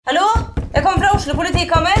Oslo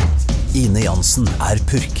politikammer. Ine Jansen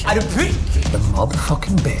purk. Du purk? The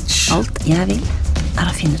motherfucking bitch. Alt jeg vil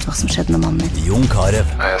å finne ut hva som skjedde med mannen min. Jon Carew.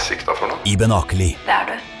 Jeg siktet for noe? Iben Akeli. Det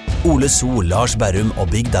du. Ole So, Lars Berrum og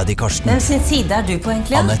Big Daddy Karsten. Hvem sin side du på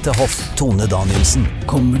egentlig? Annette Hoff, Tone Danielsen.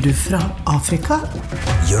 Kommer du fra Afrika?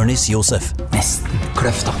 Jørnis Josef. Nesten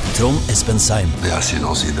kløfta. Trond Espen Seim. Det er synd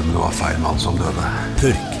å si det, men det var feil mann som døde.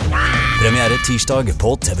 Purk. Premiere tirsdag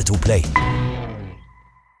på TV2 Play.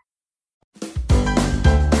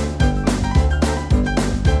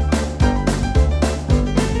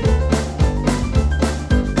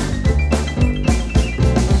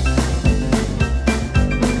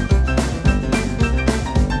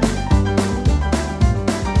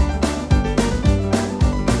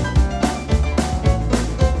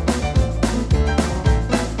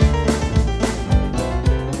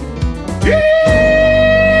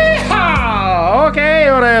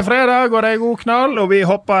 Fredag, og det god knall, og vi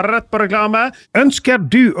hopper rett på reklame. Ønsker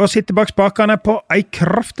du å sitte bak spakene på en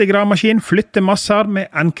kraftig gravemaskin, flytte masser med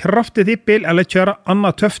en kraftig tippbil, eller kjøre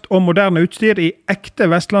annet tøft og moderne utstyr i ekte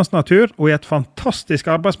vestlandsnatur og i et fantastisk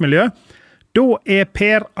arbeidsmiljø? Da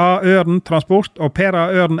Per A. Ørden Transport og Per A.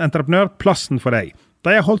 Ørden Entreprenør plassen for deg.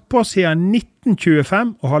 De har holdt på siden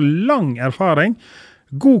 1925 og har lang erfaring,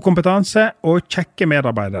 god kompetanse og kjekke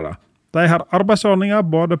medarbeidere. De har arbeidsordninger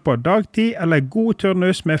både på dagtid eller god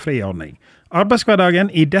turnus med friordning.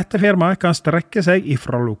 Arbeidshverdagen i dette firmaet kan strekke seg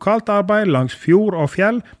fra lokalt arbeid langs fjord og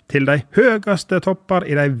fjell til de høyeste topper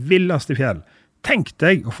i de villeste fjell. Tenk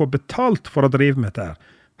deg å få betalt for å drive med dette.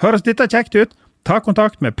 Høres dette kjekt ut? Ta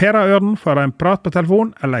kontakt med Per A. Ørden for en prat på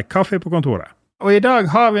telefon eller kaffe på kontoret. Og i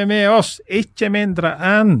dag har vi med oss ikke mindre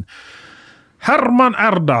enn Herman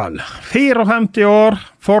Erdal, 54 år,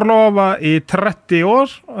 forlovet i 30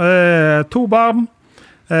 år, 2 barn,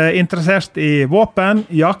 interessert i våpen,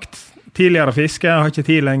 jakt, tidligere fiske, har ikke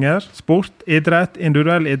tid lenger, sport, idrett,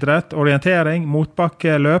 individuell idrett, orientering,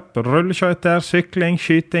 motbakke, løp, rulleskøyter, sykling,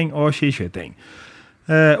 skyting og skiskyting.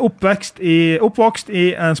 Oppvokst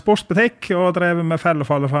i en sportsbutikk og drevet med fell og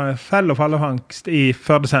fallefangst i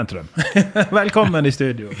Førde sentrum. Velkommen i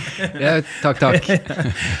studio. Ja, takk.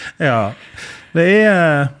 Ja, det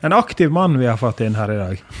en aktiv mann vi har fått inn her i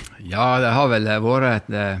dag. Ja, det har vel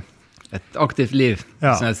vært et aktivt liv,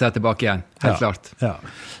 som jeg ser tilbake igjen, helt klart. Ja.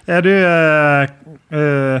 Du,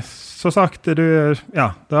 så sagt, det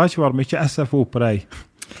har ikke vært mye SFO på deg.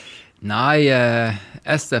 Nei,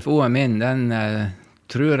 SFO-en min, den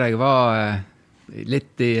tror jeg var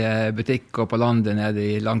litt i butikk og på landet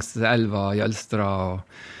nede langs elva, Jølstra og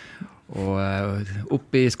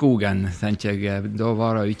oppe i skogen, tenker jeg. Da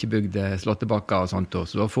var det jo ikke bygd slåttebakker og sånt,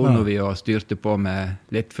 så da får vi og styrte på med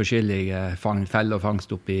litt forskjellige fell og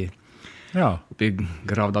fangst oppe i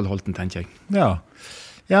Gravdalholten, tenker jeg.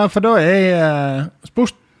 Ja, for da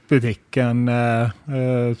sportsbutikken,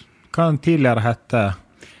 hva den tidligere hette?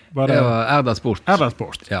 Det var Erdal Sport. Erdal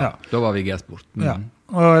Sport, ja. Da var vi G-sport. Ja.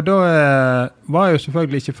 Og da var jo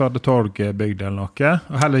selvfølgelig ikke Førde Torg bygd eller noe,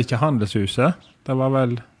 og heller ikke Handelshuset. Det var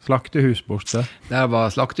vel slaktehus borte. Der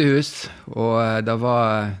var slaktehus, og det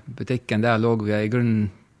var butikken der lå i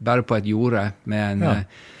grunnen bare på et jorde med en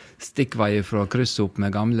stikkvei fra kryss opp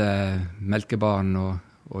med gamle melkebaren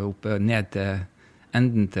og oppe ned til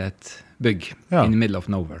enden til et bygg in the middle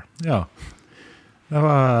of nowhere. Ja,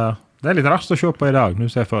 det litt rart å se på i dag, nå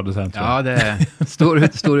ser jeg Førde sentrum. Ja, det stor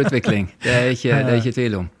utvikling. Det er ikke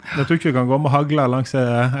tvil om. Jeg tror ikke du kan gå med hagler langs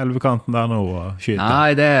elvekanten der nå og skyte.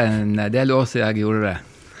 Nei, det lå siden jeg gjorde det.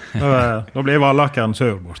 Da blir vallakkeren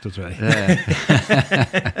sur borte, tror jeg.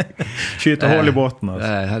 Skyte hål i båten. Altså.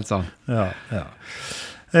 Det er helt sant.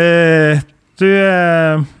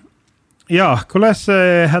 Hvordan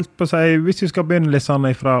helt på seg, hvis vi skal begynne litt sånn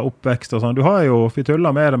fra oppvekst og sånn, du har jo, vi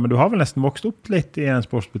tuller med det, men du har vel nesten vokst opp litt i en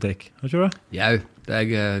sportsbutikk, har ikke du? Ja, jeg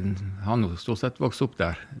har nå stort sett vokst opp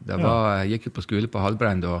der. Jeg gikk jo på skole på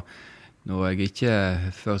Halbrand, og når jeg ikke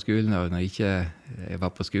før skolen, og når jeg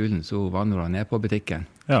var på skolen, så var jeg nede på butikken.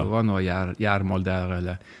 Så var noe gjærmål der,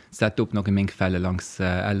 eller sette opp noen minkfeller langs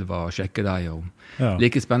elva og sjekke dem.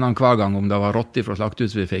 Like spennende hver gang om det var rotter fra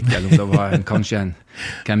slakthuset vi fikk, eller om det var kanskje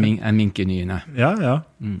en mink i nyene.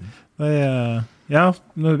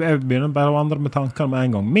 Nå begynner bare å vandre med tankene med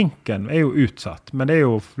en gang. Minken jo utsatt, men det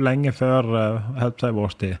jo lenge før helt seg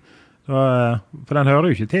vår tid. For den hører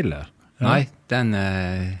jo ikke til her. Nei, den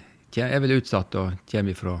vel utsatt og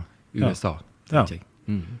kommer fra USA, tenker jeg.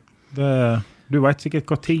 Du vet sikkert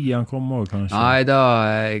hva tid han kommer, kanskje? Nei, da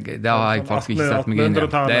har jeg faktisk ikke sett meg inn i.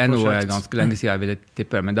 Det noe ganske lenge siden jeg ville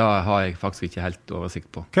tippe, men da har jeg faktisk ikke helt oversikt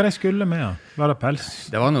på. Hva det skulle med? Var det pels?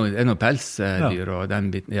 Det var noe pelsdyr og den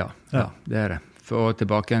biten, ja, det det. for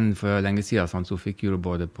tilbake igjen for lenge siden, sånn, så fikk jo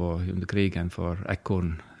både under krigen for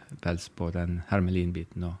ekornpels på den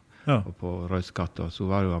hermelinbiten og på røyskatt, og så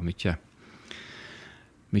var det jo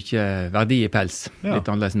mye verdi i pels, litt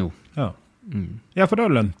annerledes nå. Ja, for da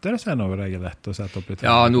lønte det seg når det lett å sette opp litt.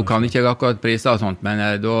 Ja, nå kan ikke jeg akkurat priser og sånt, men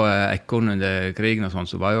da ekorn under krigen og sånt,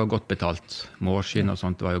 så var jo godt betalt. Mårskinn og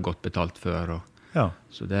sånt var jo godt betalt før,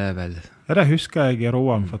 så det vel... Ja, det husker jeg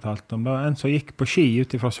Roan fortalte om. Det var en som gikk på ski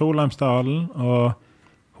ut fra Solheimsdalen, og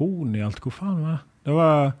hun i alt, hvor faen var det? Det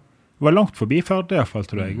var langt forbi Førde i hvert fall,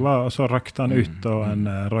 tror jeg. Og så røkte han ut, og en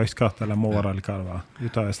røyskatt eller mår, eller hva det var,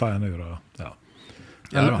 ut av Steinur.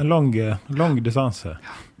 En lang distanse.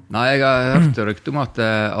 Nei, jeg har hørt rykte om at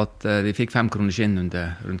de fikk 5 kroner skinn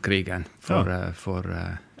rundt krigen for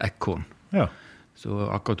ekorn. Så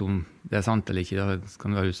akkurat om det er sant eller ikke, det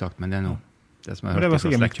kan være usagt, men det er noe. Det som jeg har hørt fra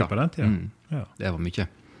slekta. Det var sikkert mye på den tiden. Det var mye.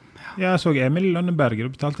 Ja, jeg så Emil Lønneberger,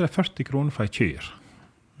 du betalte 40 kroner for en kyr.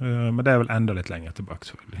 Men det er vel enda litt lenger tilbake,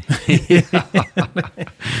 selvfølgelig.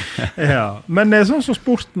 Men sånn som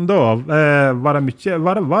sporten da, var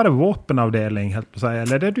det våpenavdeling, helt på å si,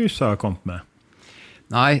 eller er det du som har kommet med?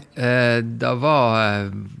 Nei, det var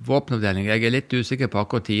våpenavdeling. Jeg er litt usikker på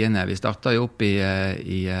akkurat tidene. Vi startet jo opp i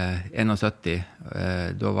 71.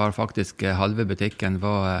 Da var faktisk halve butikken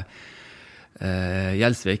var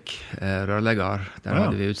Gjelsvik, rørlegger. Der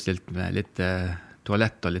hadde vi utstilt med litt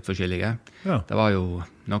toalett og litt forskjellige. Det var jo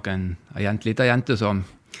noen liten jente som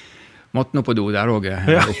måtte nå på do der også,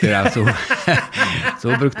 oppi der,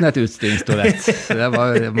 så brukte den et utstillingstoalett. Så det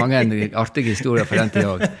var mange artige historier for den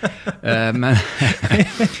tiden også.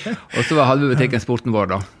 Og så var halve butikken sporten vår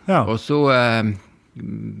da. Og så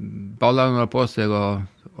ballet hun på seg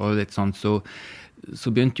og litt sånn, så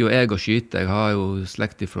begynte jo jeg å skyte. Jeg har jo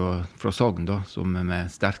slekt fra Sogn da, som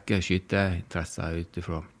med sterke skyteinteresser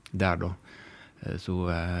utifra der da. Så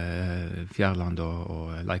Fjærland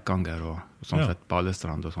og Leikanger og sånn sett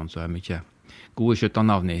Balestrand og sånn, så er mye gode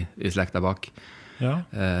skytternavn i slekta bak.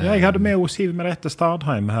 Jeg hadde med Siv Merete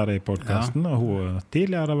Stadheim her i podcasten, og hun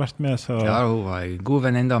tidligere har vært med. Så... Ja, hun var en god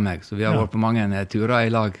venninne av meg, så vi har vært på mange turer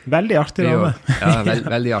i lag. Veldig artig da med. Ja,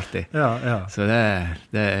 veldig artig. Så det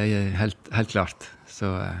er helt klart.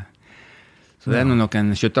 Så det er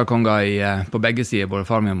noen skytterkonger på begge sider, både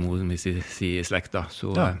far min og mor min i slekta,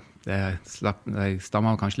 så... Jeg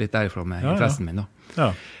stammer kanskje litt derifra med interessen min da.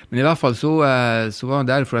 Men i hvert fall så var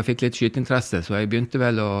det derfor jeg fikk litt skyteinteresse, så jeg begynte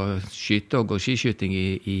vel å skyte og gå skiskyting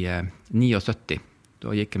i 79.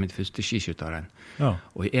 Da gikk jeg mitt første skiskytteren.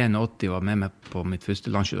 Og i 81 var jeg med på mitt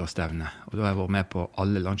første landskytterstevne, og da har jeg vært med på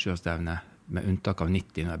alle landskytterstevne med unntak av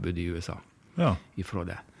 90 når jeg bodde i USA ifra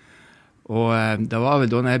det. Og det var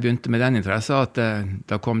vel da når jeg begynte med den interesse at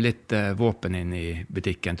det kom litt våpen inn i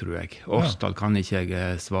butikken, tror jeg. Årstall kan ikke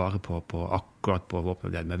jeg svare på akkurat på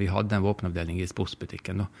våpenavdelingen, men vi hadde en våpenavdeling i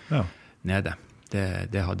sportsbutikken da, nede.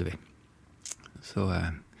 Det hadde vi. Så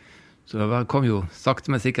det kom jo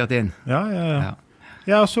sakte men sikkert inn.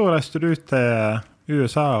 Ja, så reiste du til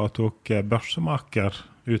USA og tok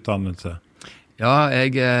børsemakerutdannelse. Ja,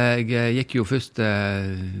 jeg gikk jo først,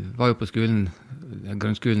 var jo på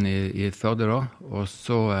grunnskolen i Førde da, og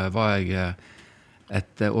så var jeg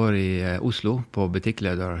et år i Oslo på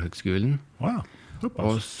butikklederhøgskolen.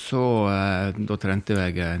 Og så da trente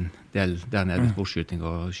jeg en del der nede, sportsskyting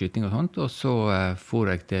og skyting og sånt, og så for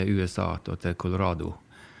jeg til USA, til Colorado,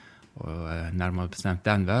 og nærmere bestemt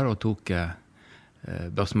Denver, og tok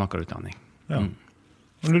børsemakerutdanning.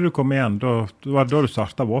 Og når du kom igjen, da var det da du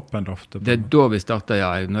startet våpen ofte? Det er da vi startet,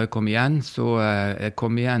 ja. Når jeg kom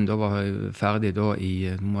igjen, da var jeg ferdig da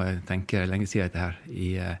nå må jeg tenke lenge siden dette her,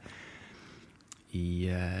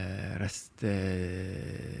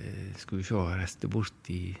 reste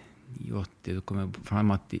bort i 80, da kom jeg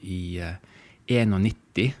frem i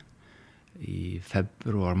 91, i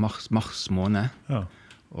februar, mars måned.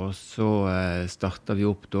 Og så startet vi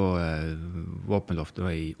opp da våpenloftet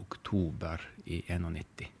i oktober i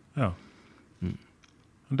 91.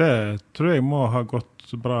 Det tror jeg må ha gått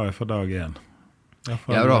bra for dag 1.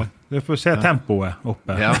 Ja da. Du får se tempoet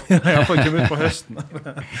oppe. Jeg får ikke ut på høsten.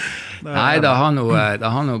 Nei, det har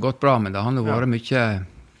nå gått bra, men det har nå vært mye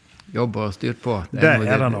jobb og styrt på. Det er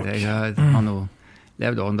det nok. Jeg har nå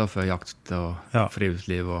levd ånda for jakt og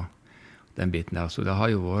friluftsliv og den biten der, så det har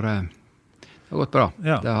jo vært... Det har gått bra,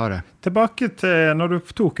 det har det. Tilbake til når du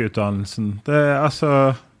tok utdannelsen.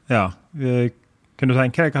 Kunne du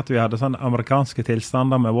tenke deg at vi hadde sånne amerikanske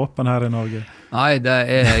tilstander med våpen her i Norge? Nei, det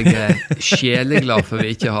er jeg sjeleglad for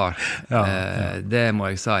vi ikke har. Det må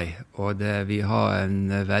jeg si. Og vi har en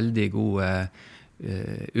veldig god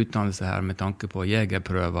utdannelse her med tanke på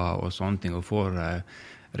jegerprøver og sånne ting, og får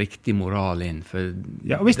riktig moral inn. For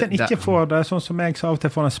ja, og hvis den ikke får det, sånn som jeg sa av og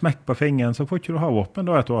til får en smekk på fingeren, så får ikke du ha våpen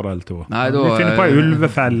da et år eller to. Nei, da, vi finner på en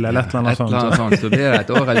ulvefell eller et eller annet sånt. Så blir det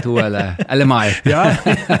et år eller to eller mer. Ja.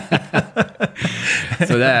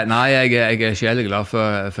 Så det, nei, jeg sjelig glad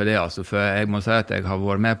for det, altså, for jeg må si at jeg har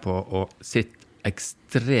vært med på å sitte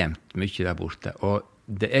ekstremt mye der borte, og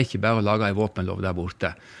det ikke bare å lage en våpenlov der borte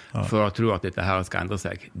for å tro at dette her skal endre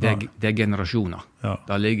seg. Det generasjoner.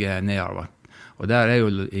 Det ligger nedover. Og der jo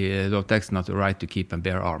i lovteksten at right to keep and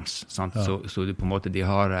bear arms. Sant? Så du på en måte, de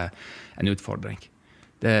har en utfordring.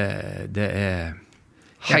 Det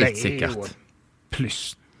helt sikkert. Det jo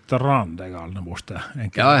plystrande galne borte.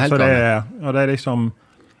 Egentlig. Ja, helt galne. Og det liksom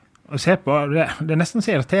se på, det nesten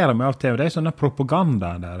så irriterer meg av og til, det sånne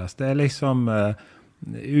propaganda deres. Det liksom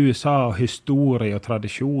USA og historie og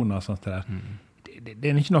tradisjoner og sånt der.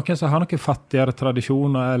 Det ikke noen som har noen fattigere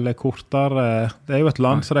tradisjoner eller kortere. Det jo et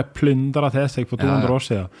land som de plyndrer til seg for 200 år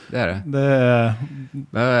siden.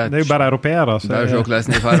 Det jo bare europeere. Det jo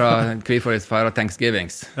sjåklesen i hvorfor de feirer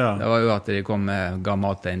Thanksgivings. Det var jo at de kom med ga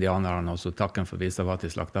mat til indianerne, og så takken for vise var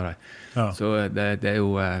til slaktere. Så det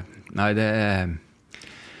jo nei, det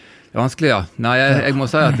vanskelig, ja. Nei, jeg må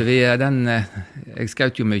si at jeg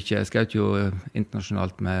skaut jo mye, jeg skaut jo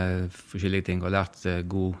internasjonalt med forskjellige ting, og lært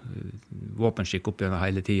god våpenskikk opp gjennom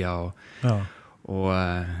hele tiden, og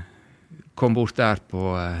kom bort der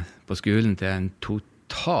på skolen til en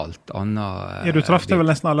totalt annen... du traff deg vel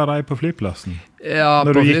nesten allerede på flyplassen? Ja,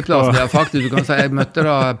 på flyplassen, ja, faktisk. Du kan si, jeg møtte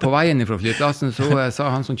da på veien fra flyplassen, så sa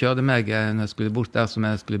han som kjørte meg, når jeg skulle bort der som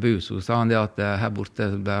jeg skulle bo, så sa han det at her borte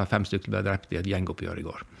ble 5 stykker ble drept i et gjengoppgjør i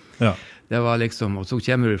går. Ja. Det var liksom, og så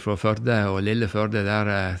kommer du fra Førde og lille Førde,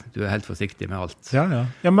 der du helt forsiktig med alt. Ja,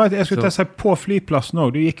 men jeg skulle si på flyplassen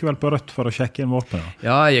også, du gikk vel på rødt for å sjekke inn våpen?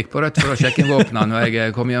 Ja, jeg gikk på rødt for å sjekke inn våpen når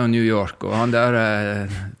jeg kom gjennom New York, og han der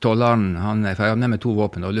tolleren, jeg hadde med 2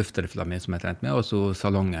 våpen, og luftrifla min som jeg trent med, og så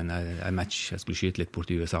salongen, en match, jeg skulle skyte litt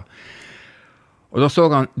bort i USA. Og da så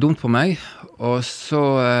han dumt på meg, og så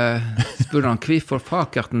spurte han, hvorfor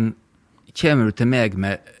fakerten kommer du til meg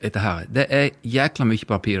med dette her? Det jækla mye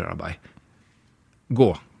papirarbeid. Gå.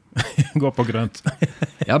 Gå på grønt.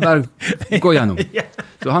 Ja, bare gå gjennom.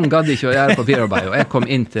 Så han gadd ikke å gjøre papirarbeid, og jeg kom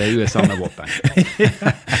inn til USA med våpen. Det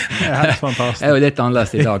helt fantastisk. Jeg jo litt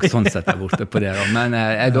annerledes i dag, sånn sett der borte på det. Men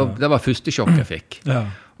det var første sjokk jeg fikk.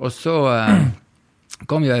 Og så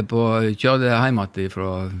kom jeg kjørte hjem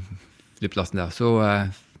fra flyplassen der, så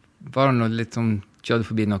var det noe litt sånn, kjørte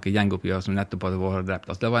forbi noen gjengoppgjør som nettopp hadde vært drept.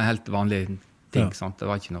 Altså, det var en helt vanlig ting, sant? Det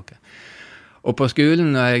var ikke noe. Og på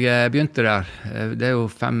skolen, når jeg begynte der, det jo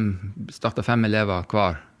startet 5 elever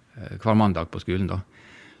hver mandag på skolen da.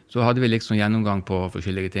 Så hadde vi liksom gjennomgang på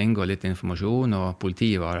forskjellige ting, og litt informasjon, og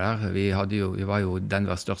politiet var der. Vi var jo den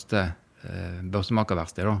største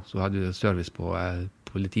børsemakerverksted da, så hadde vi service på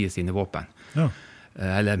politiet sine våpen.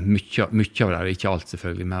 Eller mye av det, ikke alt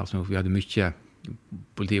selvfølgelig, men altså, vi hadde mye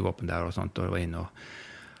politivåpen der og sånt, og det var inn.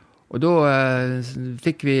 Og da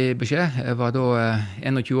fikk vi beskjed, jeg var da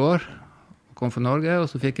 21 år, kom fra Norge, og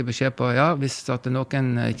så fikk jeg beskjed på, ja, hvis at noen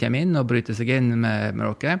kommer inn og bryter seg inn med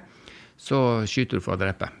dere, så skyter du for å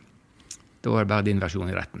drepe. Da var det bare din versjon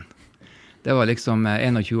i retten. Det var liksom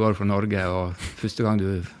 21 år fra Norge, og første gang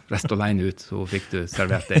du reiste alene ut, så fikk du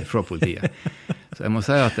servert det fra politiet. Så jeg må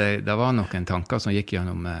si at det var noen tanker som gikk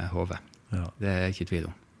gjennom hodet. Det ikke tvil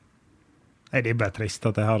om. Nei, det bare trist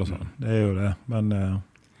at jeg har det sånn. Det jo det. Men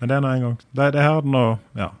det noe en gang. Det har noe,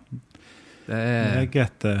 ja. Det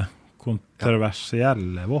et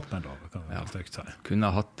kontroversielle våpenlov, kan vi trygt si. Kunne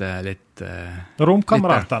ha hatt litt...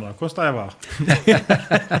 Romkameratene, hvordan det var?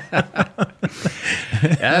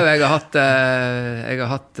 Ja, jeg har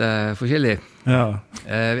hatt forskjellig.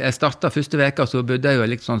 Jeg startet første veka, så bodde jeg jo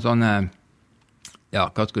litt sånn ja,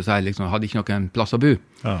 hva skulle jeg si, liksom, hadde ikke noen plass å bo.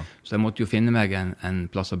 Så jeg måtte jo finne meg en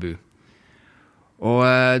plass å bo. Og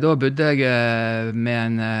da bodde jeg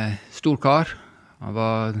med en stor kar. Han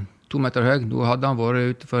var 2 meter høy. Nå hadde han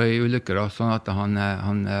vært ute for en ulykke, da, sånn at han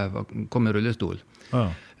kom i rullestol.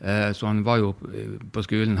 Så han var jo på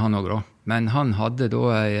skolen, han også da. Men han hadde da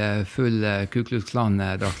en full Ku Klux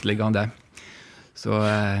Klan-drakt liggende. Så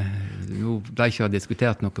nå ble ikke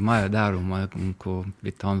diskutert noe mer der om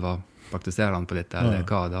hvorvidt han var praktiserende på dette, eller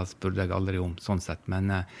hva. Da spurte jeg aldri om, sånn sett.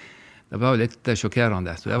 Men det var jo litt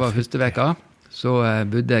sjokkerende. Så det var første veka. Så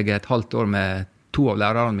bodde jeg et halvt år med 2 av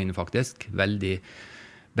lærerne mine, faktisk. Veldig,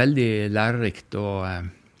 veldig lærerikt og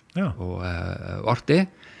artig.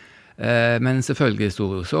 Men selvfølgelig så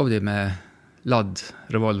sov de med ladd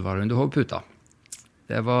revolver under hovedputa.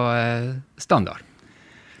 Det var standard.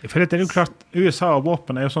 For det jo klart, USA og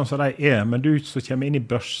våpen jo sånn som de men du som kommer inn I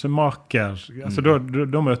børsemaker, altså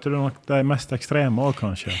da møter du nok de mest ekstreme også,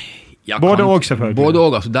 kanskje. Ja, både og selvfølgelig. Både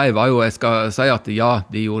og, altså de var jo, jeg skal si at ja,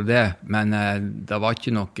 de gjorde det, men det var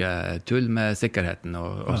ikke noe tull med sikkerheten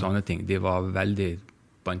og sånne ting. De var veldig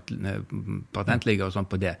patentlige og sånn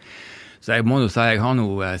på det. Så jeg må jo si, jeg har nå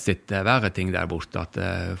sett verre ting der borte, at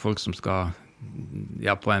folk som skal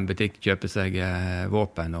på en butikk kjøpe seg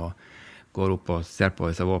våpen og går opp og ser på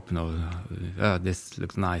disse våpen og this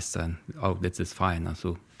looks nice and oh, this is fine. Og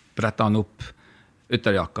så bretter han opp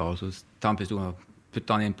ytterjakka og så tar han pistolen og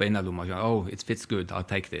putter han inn på innerlomma og sier, oh, it fits good, I'll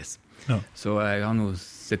take this. Ja. Så jeg har nå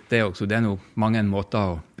sett det også, det nå mange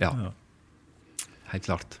måter og helt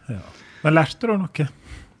klart. Ja. Men lærte du noe?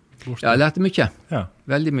 Borte? Ja, jeg lærte mye. Ja.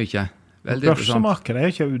 Veldig mye. Veldig børsemaker,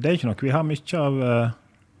 det ikke noe vi har mye av,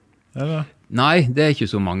 eller? Nei, det ikke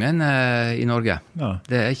så mange I Norge. Ja.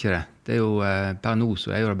 Det ikke det. Det jo, per nå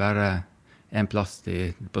så jo det bare en plass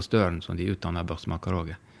på Støren som de utdanner børsemaker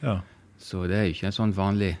også. Ja. Så det ikke en sånn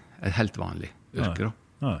vanlig, et helt vanlig yrke da.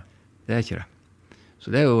 Nei. Det ikke det.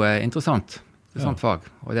 Så det jo interessant. Det sånt fag,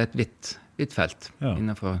 og det et vidt felt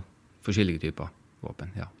innenfor forskjellige typer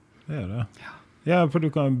våpen, ja. Det det. Ja, for du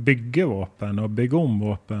kan bygge våpen og bygge om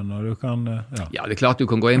våpen, og du kan... Ja, det klart du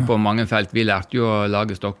kan gå inn på mange felt. Vi lærte jo å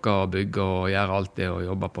lage stokker og bygge og gjøre alt det og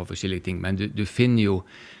jobbe på forskjellige ting, men du finner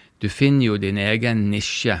jo din egen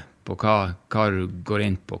nisje på hva du går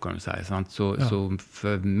inn på, kan du si. Sant? Så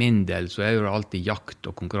for min del så jo det alltid jakt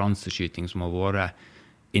og konkurranseskyting som har vært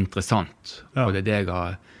interessant, og det jeg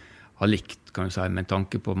har likt, kan du si, med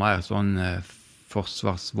tanke på mer sånn...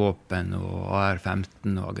 forsvarsvåpen og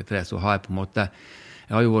AR-15 og AG-3, så har jeg på en måte,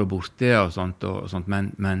 jeg har jo vært borte og sånt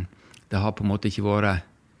men det har på en måte ikke vært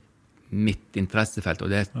mitt interessefelt,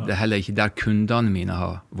 og det heller ikke der kundene mine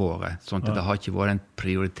har vært, sånn at det har ikke vært en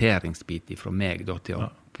prioriteringsbit fra meg da, til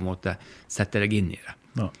å på en måte sette deg inn I det.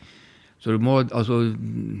 Ja. Så du må, altså,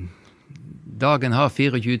 dagen har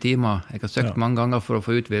 24 timer. Jeg har søkt mange ganger for å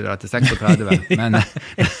få utvidet det til 36, men...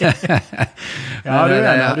 ja, du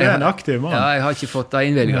en aktiv mann. Ja, jeg har ikke fått det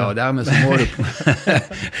innvilget, og dermed så må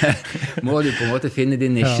du på en måte finne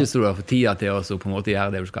din nisje, så du har fått tida til å på en måte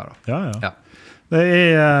gjøre det du skal. Da. Ja. Det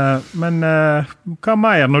men hva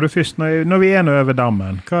mer når du først, når vi nå over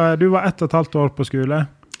dammen? Du var 1,5 år på skole?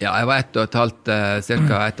 Ja, jeg var 1,5,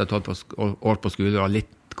 cirka 1,5 år på skole, og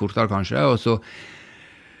litt kortere kanskje, og så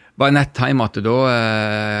var jeg nett hjemme til da,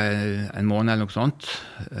 en måned eller noe sånt.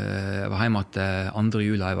 Jeg var hjemme til 2.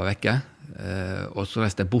 juli jeg var vekke, og så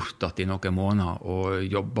reiste jeg bort I noen måneder og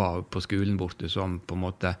jobbet på skolen borte som på en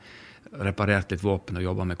måte reparerte litt våpen og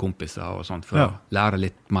jobbet med kompiser og sånt for å lære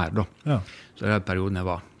litt mer da. Ja. Så det perioden jeg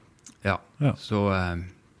var. Ja. Så,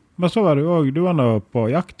 men så var du var nå på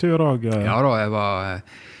jakttur også? Ja da, jeg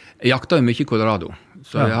jaktet jo mye I Colorado,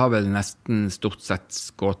 så jeg har vel nesten stort sett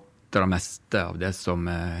skått det meste av det som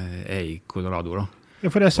I Colorado da. Ja,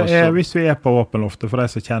 for det som hvis vi på våpenloftet, for de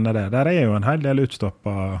som kjenner det, der jo en hel del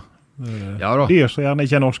utstoppet dyr som gjerne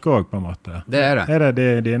ikke norske også, på en måte. Det det. Det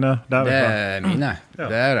dine? Det mine,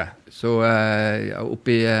 det det. Så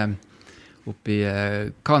oppe I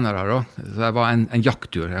Kanada da, så jeg var en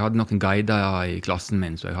jakttur. Jeg hadde noen guider I klassen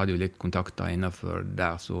min, så jeg hadde jo litt kontakter innenfor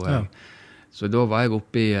der. Så da var jeg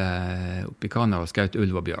oppe I Kanada og skjøt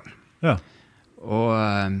ulv og bjørn. Ja. Og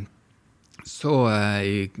så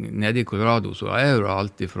nede I Colorado så jo det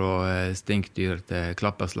alltid fra stinkdyr til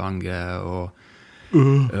klapperslange og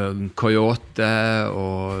coyote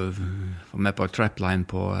og med på trapline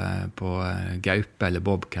på gaupe eller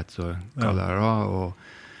bobcat så kaller det da, og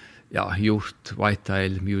hjort,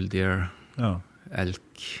 whitetail, mule deer,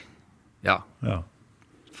 elk,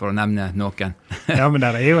 for å nevne noen. Ja, men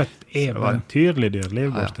det jo et eventyrlig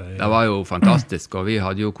dyrliv borte. Det var jo fantastisk, og vi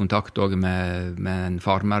hadde jo kontakt også med en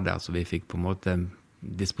farmer der, så vi fikk på en måte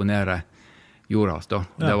disponere jorda oss da.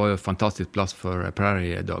 Det var jo en fantastisk plass for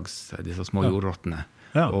prairie dogs, disse små jordrottene,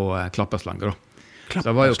 og klapperslanger da. Så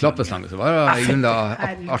det var jo klapperslanger, så var det I grunnen det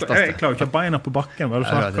arteste. Jeg klarer ikke beina på bakken, hva du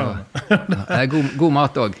snakker om. God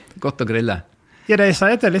mat også, godt å grille. Ja, de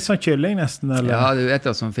sier at det litt sånn kylling nesten, eller? Ja, du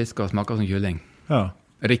etter som fisk og smaker som kylling. Ja.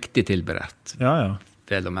 Riktig tilberedt.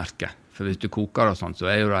 Vel å merke. For hvis du koker og sånt, så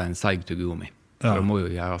jo det en seig tuggummi. For det må jo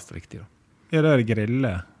gjøres riktig da. Ja, det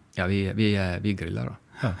grille. Ja, vi griller da.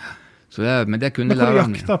 Ja. Så men det kunne lære...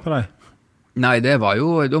 Men hva jakta på deg? Nei, det var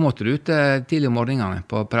jo... Da måtte du ut tidlig om morgenene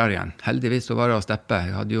på prærien. Heldigvis så var det å steppe.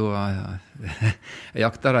 Jeg hadde jo... jeg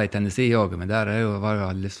jakta det I Tennessee også, men der var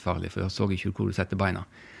det livsfarlig, for jeg så ikke hvor du setter beina.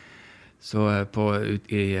 Så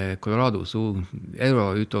I Colorado så det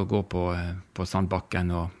ute og gå på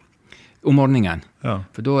sandbakken og om morgenen. Ja.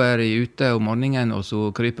 For da de ute om morgenen, og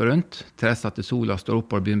så kryper rundt. Til at sola står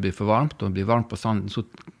opp og begynner å bli for varmt, og det blir varmt på sanden, så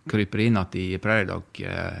kryper de inn at i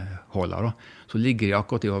præriedaghåler. Så ligger de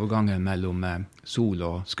akkurat i overgangen mellom sol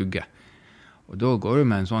og skugge. Og da går du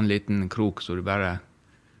med en sånn liten krok, så du bare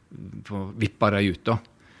vipper deg ut da.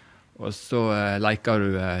 Og så leker du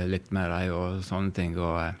litt med deg og sånne ting,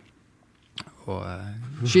 og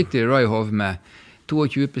skyter de da i hodet med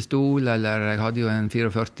 22 pistol, eller jeg hadde jo en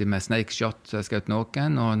 44 med snake shot, så jeg skjøt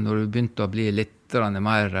noen, og når du begynte å bli litt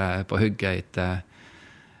mer på hugget etter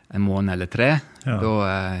en måned eller 3, da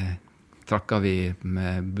trakket vi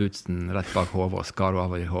med bootsen rett bak hodet og skar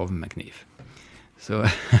av i hodet med kniv. Så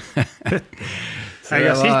jeg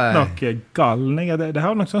har sett noen galninger. Det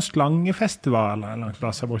har noen sånne slangefestivaler eller noen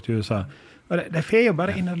plasser bort i USA. De får jo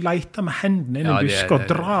bare inn og leter med hendene inn i busker og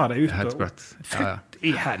drar det ut. Helt sprøtt. Fytt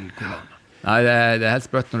i helgen. Nei, det helt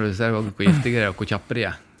sprøtt når du ser hvor giftige de og hvor kjappe de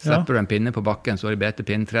Slipper du en pinne på bakken, så har de bete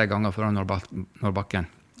pinnen 3 ganger før han når bakken.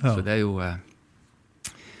 Ja. Så det jo...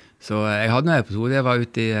 Så jeg hadde en episode, jeg var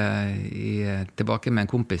ute tilbake med en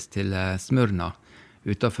kompis til Smyrna,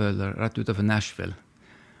 rett utenfor Nashville.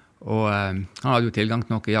 Og han hadde jo tilgang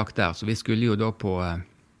til noe jakt der, så vi skulle jo da på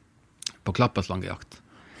klapperslangejakt.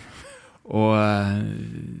 Og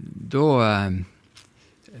da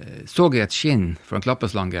så jeg et skinn fra en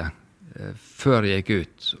klapperslange før jeg gikk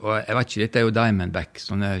ut. Og jeg vet ikke, dette jo Diamondback,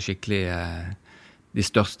 sånne skikkelig, de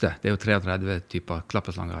største. Det jo 33 typer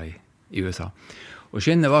klapperslanger i USA. Og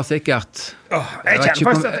skinnet var sikkert... jeg vet ikke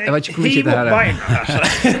hvor mye det her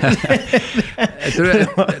Jeg tror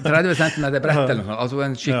 30 centimeter brett eller noe, altså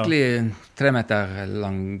en skikkelig 3 meter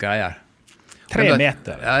lang greier. 3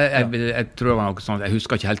 meter? Jeg tror det var noe sånt, jeg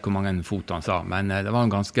husker ikke helt hvor mange fot han sa, men det var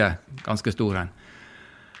en ganske stor en.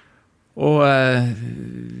 Og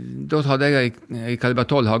da hadde jeg i kaliber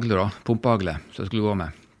 12 hagle da, pumpehagle, som jeg skulle gå med.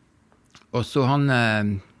 Og så han...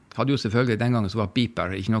 hadde jo selvfølgelig den gangen så var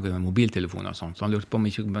beeper, ikke noe med mobiltelefoner og sånt, så han lurte på om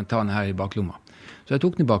jeg ikke kunne ta den her i baklomma. Så jeg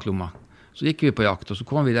tok den i baklomma. Så gikk vi på jakt, og så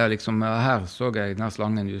kom vi der liksom, her så jeg den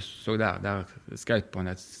slangen du så der skjøt på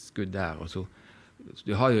han et skudd der, og så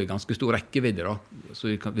du har jo ganske stor rekkevidde da,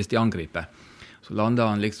 så hvis de angriper. Så landet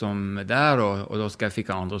han liksom der, og da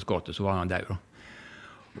fikk han andre skått, og så var han død da.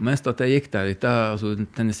 Og mens at jeg gikk der, altså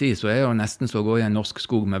Tennessee, så jo nesten så å gå i en norsk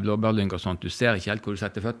skog med blåbærlyng og sånt, du ser ikke helt hvor du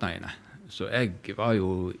setter føttene inne. Så jeg var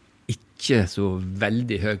jo ikke så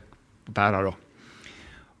veldig høy på pæra da.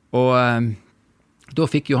 Og da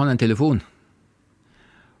fikk jo han en telefon.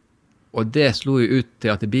 Og det slo jo ut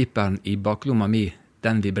til at beeperen i baklomma mi,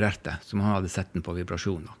 den vibrerte, som han hadde sett den på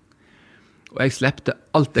vibrasjoner. Og jeg slepte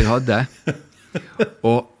alt jeg hadde,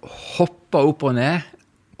 og hoppet opp og ned,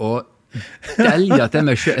 og delja til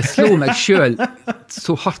meg selv. Jeg slo meg selv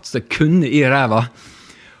så hardt som jeg kunne i ræva.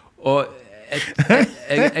 Og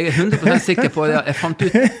jeg 100% sikker på det. Jeg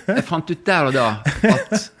fant ut der og da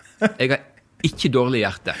at jeg har ikke dårlig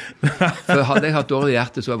hjerte. For hadde jeg hatt dårlig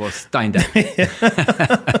hjerte, så hadde jeg vært steindød.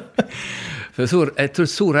 For jeg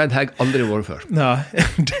tror så redd har jeg aldri vært før. Nei,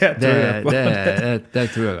 det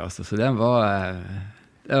tror jeg altså. Så det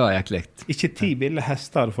var jæklig. Ikke 10 billige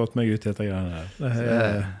hester hadde fått meg ut i dette greiene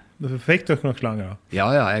her. Fikk dere noen slanger? Ja,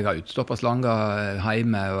 jeg har utstoppet slanger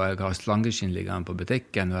hjemme, og jeg har slangeskinn liggende på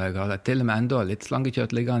butikken, og jeg har til og med enda litt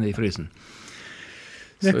slangekjøtt liggende i frysen.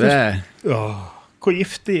 Så hvor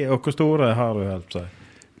giftige og hvor store har du helt på seg?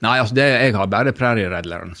 Nei, altså jeg har bare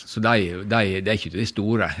prærieredleren, så det er ikke de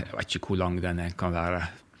store. Jeg vet ikke hvor lang den kan være.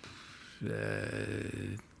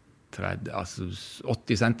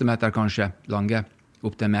 80 centimeter kanskje, lange,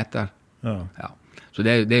 opp til 1 meter. Ja. Så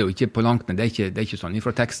det er jo ikke på langt, men det er ikke sånn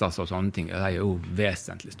fra Texas og sånne ting. Det er jo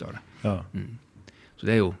vesentlig større. Ja. Så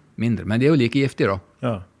det er jo mindre, men det er jo like giftig da.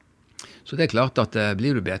 Ja. Så det er klart at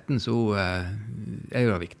blir du beten, så er det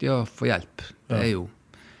jo viktig å få hjelp. Det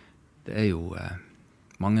er jo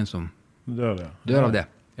mange som dør av det.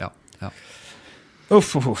 Ja.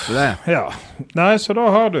 Uff. Ja. Nei, så da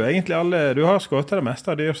har du egentlig du har skått det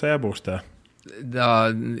meste av dyr som borte. Ja,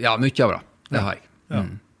 mye av det. Det har jeg. Ja.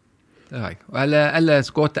 Det har jeg. Eller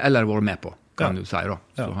skåte, eller vært med på, kan du si da.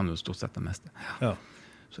 Så han jo stort sett det meste. Ja.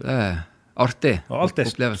 Så det er artig. Og alt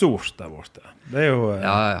stort der borte. Det er jo,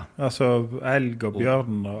 altså, elg og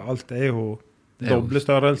bjørn og alt er jo doble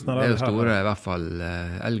størrelsen. Det er jo store, i hvert fall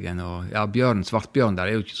elgen. Og, bjørn, svartbjørn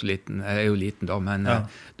der er jo ikke så liten, er jo liten da, men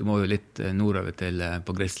du må jo litt nordover til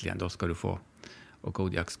på grizzlyen, da skal du få, og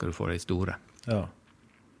Kodiak skal du få de store. Ja.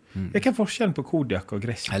 Hva forskjellen på Kodiak og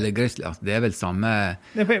grizzly? Eller grizzly, altså, det vel samme...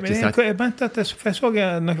 Jeg mente at jeg så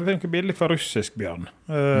noen bilder fra russisk bjørn,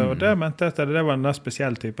 og det mente jeg at det var en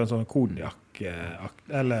spesiell type, en sånn Kodiak,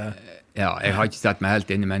 eller... Ja, jeg har ikke sett meg helt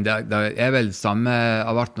inn i, men det vel samme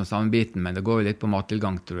avarten og samme biten, men det går jo litt på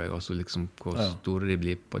mattilgang, tror jeg, også liksom hvor store de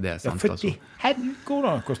blir på det. Sant? Ja, fordi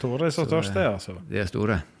hvor store er så største, altså? De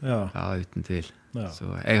store, ja, uten tvil. Ja. Så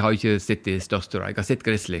jeg har ikke sett de største, jeg har sett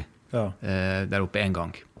grizzly der oppe en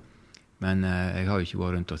gang, men jeg har jo ikke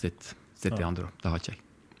gått rundt og sett de andre, det har ikke jeg.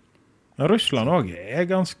 Men Russland også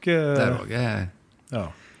er ganske... Der også er... Ja.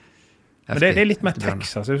 Men det litt mer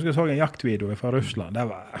Texas. Jeg husker jeg så en jaktvideo fra Russland. Det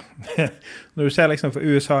var... Når du ser liksom for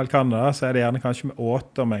USA eller Kanada, så er det gjerne kanskje med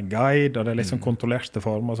åter med en guide, og det er liksom kontrollerte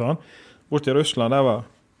former og sånn. Bort i Russland, det var...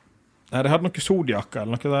 Nei, de hadde noen Zodiac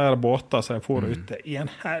eller noen der båter som jeg får ute i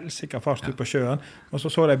en helsikker fart ut på sjøen, og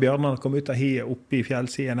så de bjørnene komme ut av hiet oppe i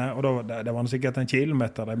fjellsidene, og det var sikkert en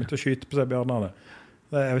kilometer, de begynte å skyte på seg bjørnene.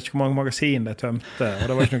 Jeg vet ikke hvor mange magasin de tømte, og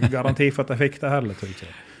det var ikke noen garanti for at de fikk det heller, tror jeg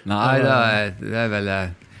ikke. Nei, det vel...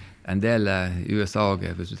 En del i USA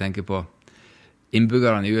også, hvis du tenker på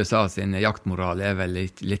innbyggerne i USA sin jaktmoral vel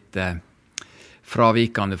litt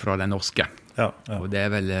fravikende fra den norske. Ja. Og det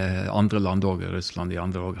vel andre land også, Russland, de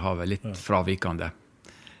andre også har vel litt fravikende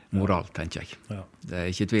moral, tenker jeg. Ja. Det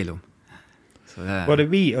ikke tvil om. Så både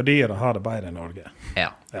vi og dyra har det bedre i Norge.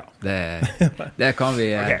 Ja. Det kan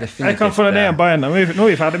vi definitivt... Jeg kan få det ned beina. Nå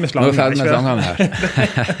er vi ferdig med slangen. Nå er vi ferdig med slangen her.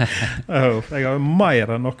 Jeg har mer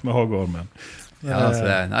enn nok med hoggormen. Ja, altså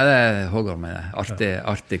det er hoggormen.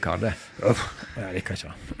 Artig kar, det. Jeg liker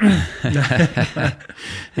ikke.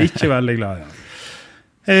 Ikke veldig glad,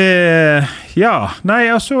 ja. Nei,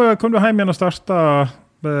 og så kom du hjem igjen og startet...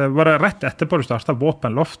 Var det rett etterpå du startet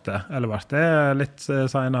våpenloftet, eller var det litt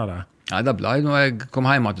senere? Nei, da ble når jeg kom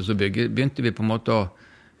hjem så begynte vi på en måte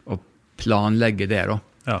å planlegge det da.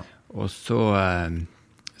 Ja. Og så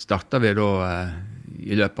startet vi da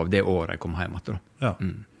i løpet av det året jeg kom hjem da. Ja.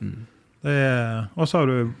 Og så har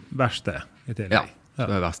du verksted i tillegg. Ja, så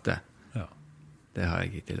har jeg verksted. Ja. Det har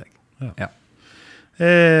jeg i tillegg. Ja.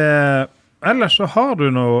 Ellers så har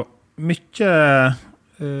du noe mye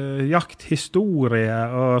jakthistorie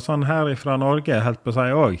og sånn her fra Norge, helt på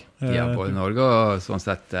seg også. Ja, både Norge og sånn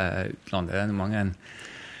sett utlandet. Det er mange...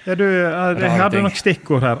 Ja, jeg hadde nok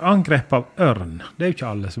stikkord her. Angrep av ørn. Det er jo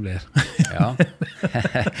ikke alle som blir. Ja.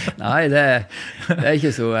 Nei, det er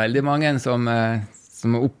ikke så veldig mange som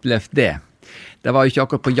har opplevd det. Det var jo ikke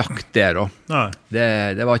akkurat på jakt der da. Nei.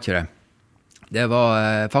 Det var ikke det. Det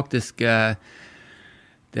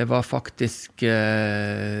var faktisk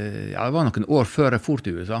det var noen år før jeg for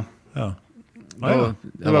til USA. Ja.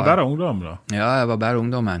 Det var bare ungdom da? Ja, jeg var bare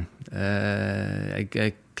ungdommen.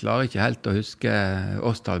 Jeg klarer ikke helt å huske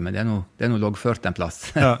årstall, men det er noe loggført en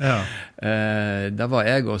plass. Ja. Da var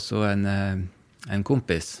jeg også en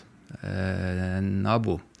kompis, en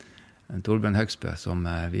nabo, en Torbjørn Høgsbø, som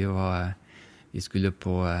vi skulle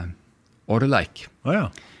på orreleik. Ja.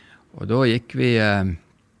 Og da gikk vi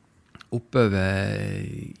oppover,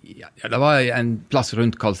 det var en plass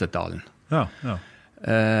rundt Kalsetdalen. Ja.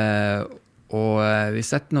 Og vi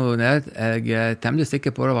setter noe ned, jeg er temmelig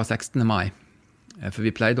sikker på det var 16. mai. For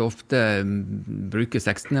vi pleide ofte bruke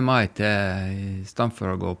 16. mai til, i stedet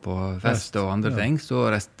for å gå på fest og andre ting,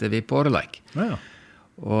 så restet vi på orreleik. Ja.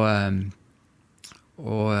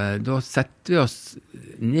 Og da setter vi oss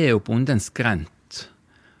ned opp under en skrent,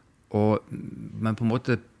 men på en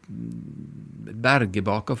måte berget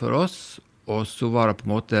baker for oss, og så var det på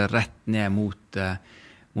en måte rett ned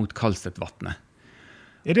mot Kalsetvatnet.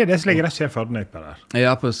 Er det som ligger rett skjer Førdenøypa der?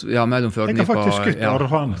 Ja, mellom Førdenøypa. Jeg kan faktisk skutt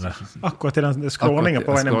orrhane der. Akkurat til den skråningen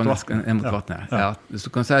på vei ned mot vattnet. Ja. Så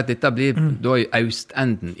du kan si at dette blir da i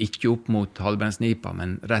østenden, ikke opp mot Halbensnipa,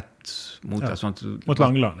 men rett mot mot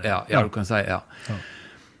Langland. Ja, du kan si, ja.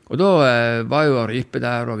 Og da var jo rype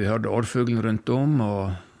der, og vi hørte orrfuglen rundt om, og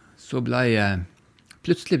så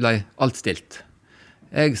plutselig ble alt stilt.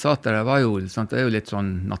 Jeg satt der, det er jo litt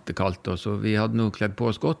sånn nattekaldt, og så vi hadde nå kledd på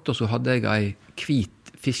oss godt, og så hadde jeg en hvit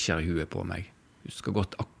fiskerhue på meg. Jeg husker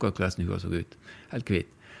godt akkurat hvordan hua så ut. Helt hvit.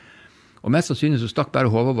 Og mest sannsynlig så stakk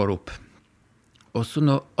bare hodet vår opp. Og så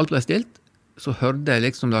når alt ble stilt, så hørte jeg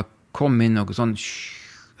liksom da kom inn noe sånn,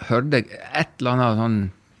 hørte jeg et eller annet sånn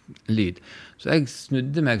lyd. Så jeg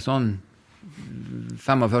snudde meg sånn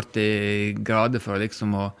 45 grader for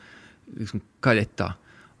liksom hva er dette?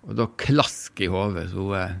 Og da klask i hodet, så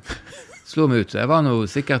slo meg ut. Så jeg var nå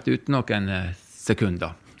sikkert uten noen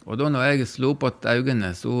sekunder. Og da når jeg slo på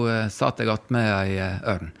øynene, så satt jeg att med en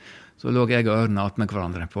ørn. Så lå jeg og ørnen att med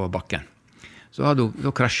hverandre på bakken. Så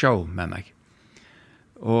da krasjet hun med meg.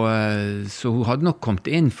 Og så hun hadde nok kommet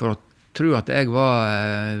inn for å tror at jeg var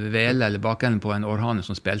vele eller bakenden på en orrhane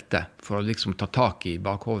som spilte, for å liksom ta tak I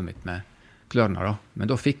bakhovet mitt med klørna da. Men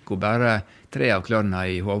da fikk hun bare 3 av klørna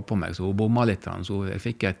I hodet på meg, så hun bomma litt. Så jeg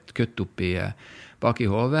fikk et kutt opp bak I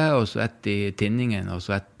hodet, og så et I tinningen, og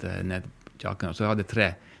så et ned jakken, og så hadde jeg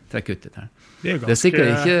 3 kutt der. Det er sikkert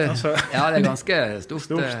ikke... Altså, ja, det er ganske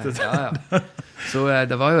stort. Ja. Så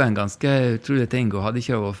det var jo en ganske utrolig ting, og hadde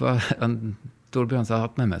ikke det før Torbjørn som har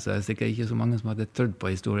hatt med meg, så det er sikkert ikke så mange som hadde trodd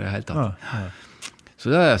på historien helt tatt. Så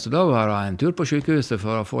da var det en tur på sykehuset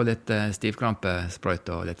for å få litt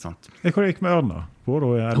stivkrampesprøyt og litt sånt. Hvor gikk med Ørna?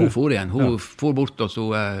 Hun for igjen. Hun for bort, og så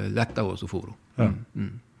letta hun, og så for hun.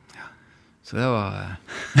 Så det var...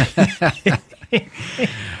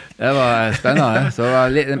 Det var spennende. Så det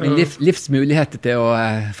var min livsmulighet til å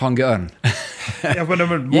fange ørn. Ja, for det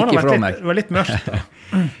var litt mørkt da.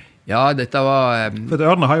 Ja, dette var... For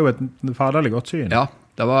ørna har jo et farlig godt syn. Ja,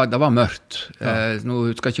 det var mørkt. Nå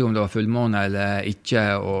husker jeg ikke om det var fullmåne eller ikke,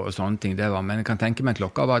 og sånne ting det var. Men jeg kan tenke meg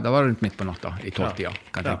klokka det var rundt midt på natta, I 12-tida,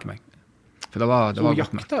 kan jeg tenke meg. For det var så hun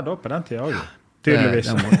jakta da på den tida også? Tydeligvis.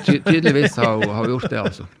 Tydeligvis har vi gjort det,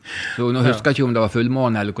 altså. Så nå husker jeg ikke om det var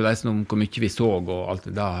fullmåne, eller hvor mye vi så, og alt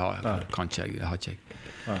det der har ikke jeg.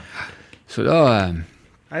 Så da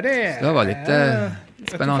var litt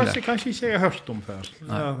spennende. Det kanskje ikke jeg har hørt om før,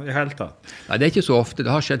 I hele tatt. Nei, det ikke så ofte. Det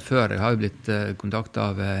har skjedd før. Jeg har jo blitt kontaktet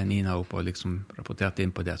av Nina opp og liksom rapportert inn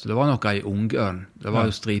på det. Så det var noe I ungørn. Det var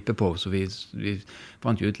jo stripe på, så vi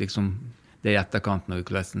fant jo ut liksom det I etterkant når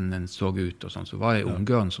hvordan den så ut og sånn. Så var det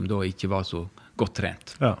ungørn som da ikke var så godt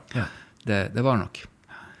trent. Ja. Det var nok.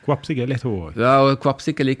 Kvapsikker litt hår. Ja, og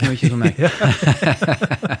kvapsikker like mye som meg.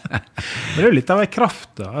 Men det jo litt av en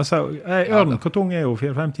kraft da. Altså, ørn, hvor tung hun?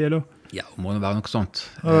 4-5 kilo? Ja, hun må være noe sånt.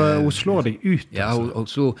 Hun slår deg ut. Ja, og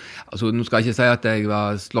så, altså, nå skal jeg ikke si at jeg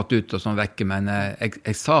var slått ut og sånn vekke, men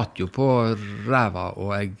jeg satt jo på ræva,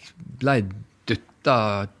 og jeg ble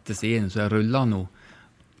dyttet til siden, så jeg rullet nå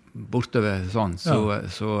bortover sånn,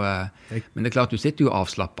 men det klart du sitter jo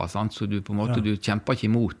avslappet, sant? Så du på en måte du kjemper ikke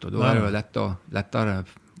imot, og da det jo lettere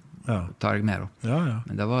ta deg med da.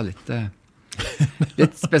 Men det var litt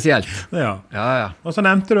spesielt. Ja. Og så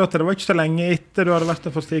nevnte du at det var ikke så lenge etter du hadde vært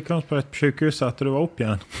der for stikkrams på et sykehus at du var opp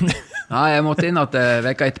igjen. Nei, jeg måtte inn at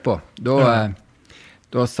veka etterpå.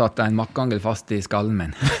 Da satt en makkangel fast I skallen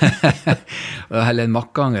min. Og heller en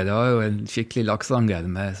makkangel, det var jo en skikkelig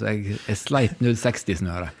laksangel, så jeg sleit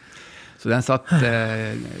 0,60-snøre. Så den satt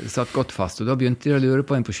godt fast, og da begynte jeg å lure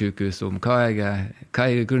på inn på sykehuset om hva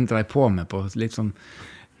jeg grunnen drev på med på, litt sånn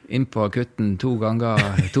inn på akutten 2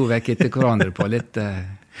 veker etter hverandre på litt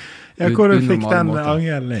hvor du fikk den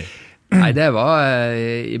angelen I? Nei, det var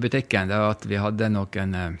I butikken, det var at vi hadde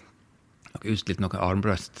utstilt noen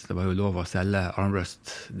armbrøst. Det var jo lov å selge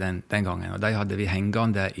armbrøst den gangen, og de hadde vi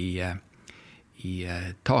hengende I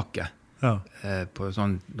taket på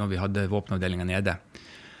sånn, når vi hadde våpenavdelingen nede.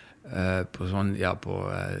 På sånn, på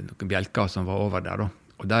noen bjelker som var over der da.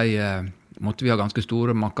 Og de måtte vi ha ganske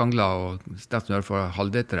store makkangler og sterkt snør for å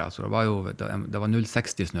holde etter det. Så det var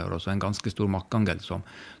 0,60-snør og så en ganske stor makkangel som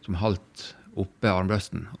holdt oppe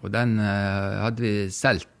armbrøsten. Og den hadde vi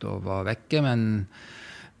selt og var vekke, men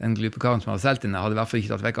den glupekaren som hadde selt den hadde I hvert fall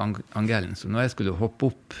ikke tatt vekk angelen. Så når jeg skulle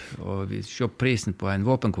hoppe opp og se prisen på en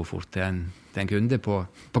våpenkoffert til en kunde på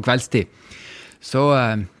kveldstid, så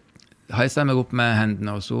heiste jeg meg opp med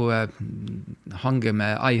hendene, og så hang jeg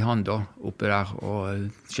med en hand da, oppe der, og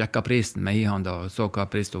sjekket prisen med en hand da, og så hva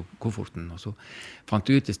pris på kofferten. Og så fant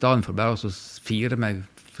jeg ut I stedet for bare å fire meg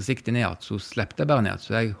forsiktig ned, så slepte jeg bare ned,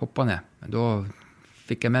 så jeg hoppet ned. Men da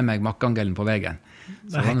fikk jeg med meg makkangelen på veien.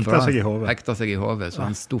 Det hektet seg I hodet, så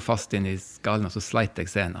han sto fast inn I skallen, og så sleit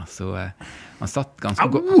jeg scenen. Så han satt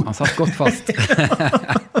godt fast.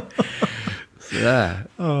 Så det,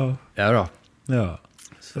 da. Ja.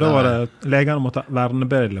 Så da var det legene måtte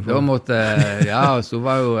vernebriller for. Da måtte, så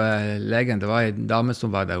var jo legen, det var en dame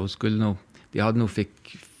som var der, de hadde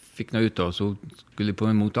fikk noe ut, og så skulle de på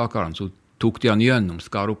mottakeren, så tok de han gjennom,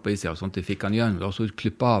 skar opp I seg, og sånt, de fikk han gjennom, og så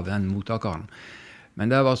klippet av den mottakeren.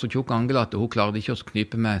 Men det var så tjukk angel at hun klarte ikke å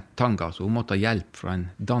knype med tanga, så hun måtte ha hjelp fra en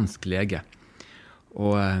dansk lege.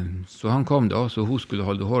 Og så han kom da, så hun skulle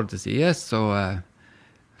holde håret til side, så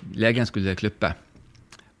legen skulle klippe.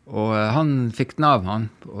 Og han fikk den av han,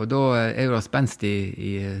 og da jo det spenst I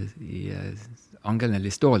angelen eller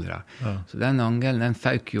I stålet der. Så den angelen, den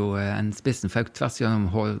fauk jo, spissen fauk tvers gjennom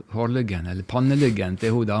hårlyggen, eller pannelyggen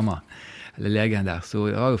til hun dama, eller legen der. Så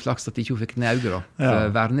det var jo flaks at ikke hun fikk den I øyne da.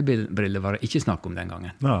 For vernebriller var det ikke snakk om den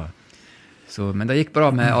gangen. Så, men det gikk bra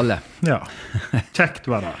med alle. Ja,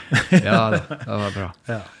 kjekt var det. Ja, det var bra.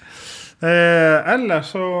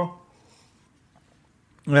 Ellers så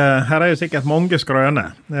Her jo sikkert mange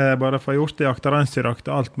skrøner, bare for hjortejakt og reinsdyrjakt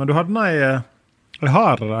og alt, men du hadde en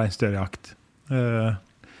hard reinsdyrjakt.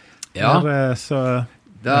 Ja, så...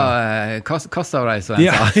 Kassareis, I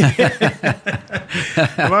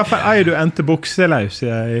hvert fall du endte bukselaus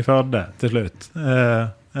i Førde til slutt.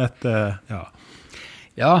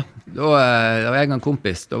 Ja, da var jeg og en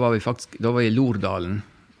kompis, da var vi i Lordalen.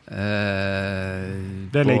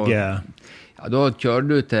 Det ligger... Ja, da kjører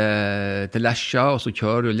du til Lesja, og så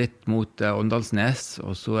kjører du litt mot Åndalsnes,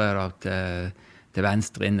 og så det til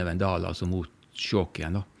venstre innover en dal, altså mot Sjåk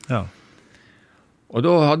igjen da. Ja. Og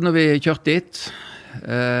da hadde vi kjørt dit,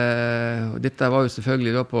 og dette var jo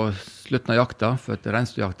selvfølgelig da på slutten av jakta, for at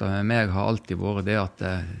reinsdyrjakta med meg har alltid vært det at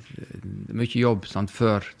det mye jobb sant,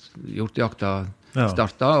 før hjortejakta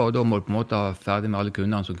startet, og da må du på en måte ha ferdig med alle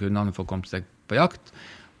kundene, så kundene får komme seg på jakt,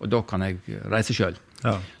 og da kan jeg reise selv.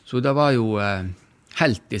 Ja. Så det var jo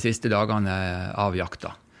helt de siste dagene av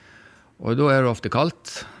jakta. Og da det ofte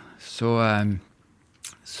kaldt, så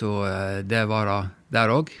det var der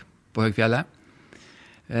også, på Høgfjellet.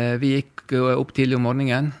 Vi gikk opp tidlig om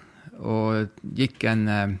morgenen, og gikk en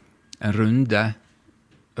runde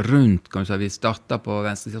rundt, kan du si. Vi startet på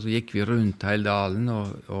venstre side, så gikk vi rundt hele dalen, og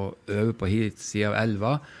over på hit siden av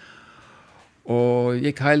elva, og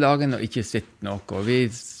gikk hele dagen og ikke sett noe. Og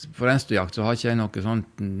for reinsdyrjakt så har ikke jeg noe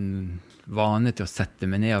sånt vane til å sette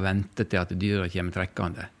meg ned og vente til at dyret kommer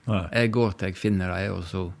trekkende. Nei. Jeg går til jeg finner dem, og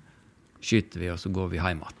så skyter vi, og så går vi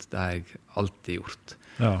hjem igjen. Det har jeg alltid gjort.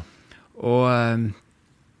 Ja. Og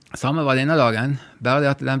samme var denne dagen, bare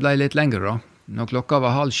det at den ble litt lengre da. Når klokka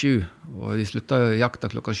var 6:30, og vi sluttet jakta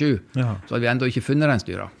klokka 7, så hadde vi enda ikke funnet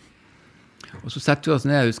reinsdyra. Og så setter vi oss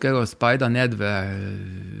ned, husker jeg, og speidet ned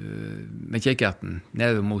med kikkerten,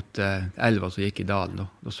 ned mot elva som gikk i dalen.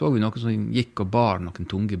 Da så vi noen som gikk og bar noen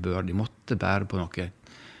tunge bør. De måtte bære på noe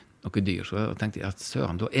dyr. Så jeg tenkte at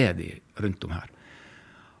søren, da de rundt om her.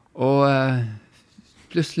 Og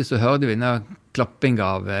plutselig så hørte vi denne klappinga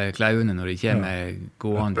av klaune når de kommer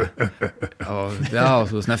gående. Og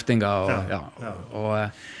så snøftinga.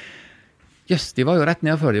 Jøss, de var jo rett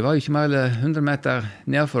nedfor. De var jo ikke mer enn 100 meter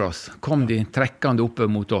nedfor oss. Kom de trekkende oppe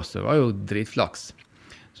mot oss. Det var jo dritflaks.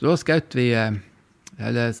 Så da skjøt vi,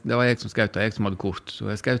 eller det var jeg som skjøt, jeg som hadde kort. Så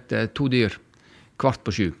jeg skjøt 2 dyr,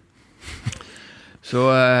 6:15. Så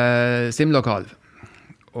simla og kalv.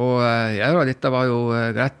 Og dette var jo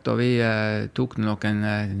greit, og vi tok noen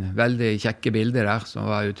veldig kjekke bilder der, som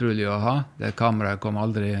var utrolig å ha. Det kameraet kom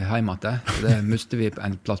aldri hjem til, så det mistet vi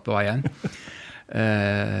en plass på veien.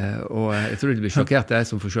 Og jeg tror de blir sjokkert det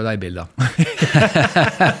som får se de bildene.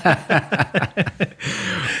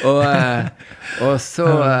 og så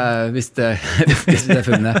hvis det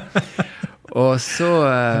funnet. Og så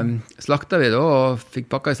slakta vi da, og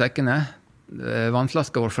fikk pakka i sekkene.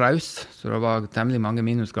 Vannflaska var fraus, så det var temmelig mange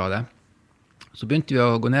minusgrader. Så begynte vi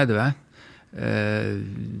å gå nedover.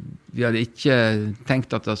 Vi hadde ikke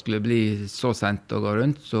tenkt at det skulle bli så sent å gå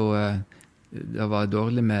rundt, så det var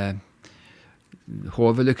dårlig med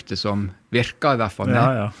hovedlykter som virka i hvert fall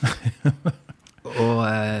med. Og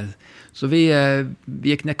så vi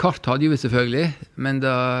gikk ned. Kart hadde vi selvfølgelig,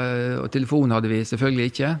 og telefon hadde vi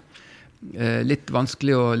selvfølgelig ikke. Litt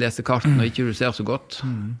vanskelig å lese kart når ikke du ser så godt.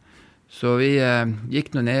 Så vi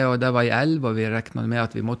gikk nå ned, og det var i elv, og vi regnet med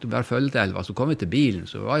at vi måtte bare følge til elva. Så kom vi til bilen,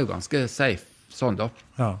 så det var jo ganske safe sånn da.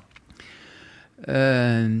 Ja.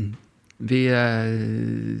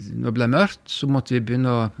 Når det ble mørkt, så måtte vi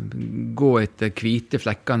begynne å gå etter hvite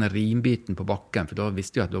flekkene rimbiten på bakken, for da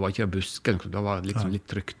visste vi at det var ikke busken, så da var det liksom litt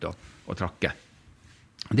trygt å trakke.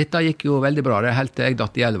 Dette gikk jo veldig bra, det helt til jeg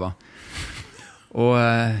datt i elva. Og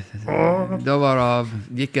da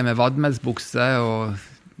gikk jeg med vadmelsbukse og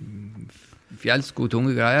fjellsko,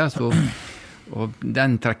 tunge greier, og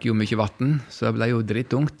den trekker jo mye vatten, så det ble jo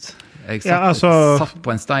drittungt. Jeg satt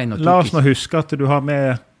på en stein og tok... La oss nå huske at du har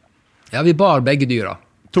med... Ja, vi bar begge dyra.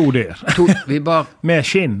 2 dyr. Vi bar med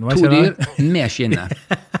skinn, var 2 ikke det? dyr med skinnet,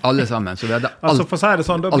 alle sammen. Så vi hadde altså for å si det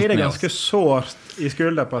sånn, da blir det ganske sårt i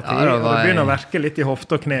skulderpartiet, og det begynner å verke litt i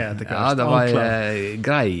hofte og kne etter hvert. Ja, det var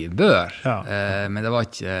grei bør, men det var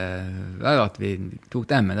ikke at vi tok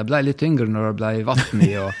den, men det ble litt tyngre når det ble vatten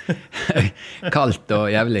i og kaldt og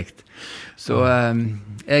jævligt. Så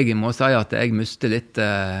jeg må si at jeg mistet litt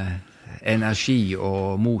energi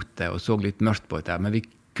og motet og så litt mørkt på dette, men vi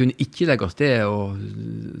kunne ikke legge oss til og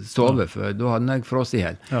sove, for da hadde jeg frosset i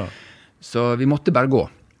hel. Ja. Så vi måtte bare gå.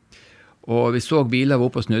 Og vi så biler var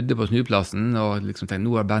oppe og snudde på snuplassen, og liksom tenkte,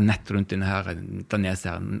 nå det bare nett rundt denne her,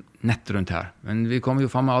 nett rundt her. Men vi kom jo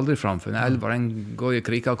faen meg aldri fram, for elva den går i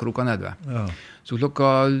krika og kroka nedover. Ja. Så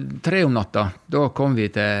 3:00 om natta, da kom vi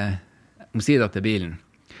omsider til bilen.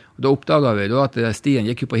 Og da oppdaget vi da at stien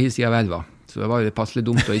gikk jo på his siden av elva, så det var jo passelig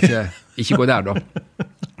dumt å ikke gå der da.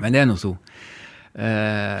 Men det noe så.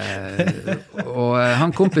 Og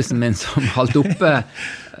han kompisen min som holdt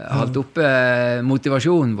oppe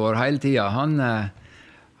motivasjonen vår hele tiden,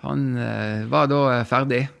 han var da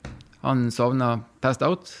ferdig. Han sovnet passed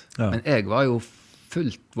out, men jeg var jo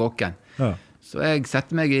fullt våken. Ja. Så jeg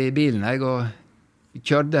sette meg i bilen og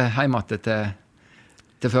kjørte hjemme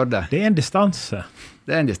til Førde. Det en distanse.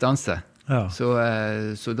 Det en distanse. Ja. Så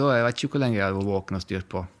da jeg vet ikke hvor lenge jeg var våken og styrt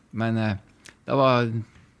på. Men da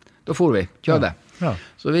for vi, kjørte. Ja.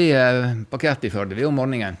 Så vi parkerte i Førde, vi om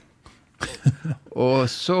morgenen. Og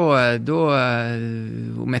så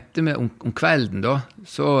om kvelden da,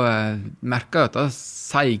 så merket jeg at det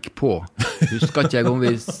seig på. Husker ikke jeg om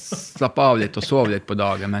vi slapp av litt og sov litt på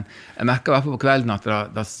dagen, men jeg merket i hvert fall på kvelden at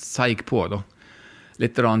det seig på da.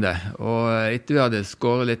 Litt rande. Og etter vi hadde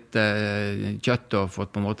skåret litt kjøtt og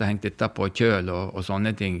fått på en måte hengt litt på kjøl og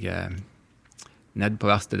sånne ting nede på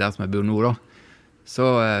verkstedet der som jeg bor nå da, så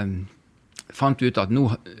fant vi ut at nå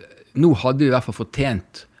hadde vi i hvert fall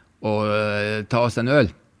fortjent å ta oss en øl.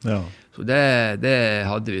 Ja. Så det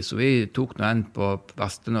hadde vi. Så vi tok noe en på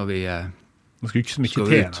verkstedet når vi man skulle ikke så mye til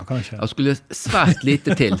da, kanskje? Det skulle svært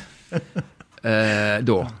lite til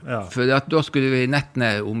da. Ja. For da skulle vi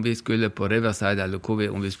nettene, om vi skulle på Riverside eller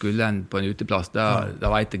om vi skulle på en uteplass, det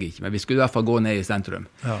vet jeg ikke. Men vi skulle i hvert fall gå ned i sentrum.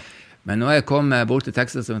 Ja. Men når jeg kom bort til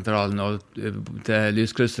Texas-sentralen og til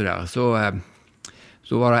lyskrysset der, så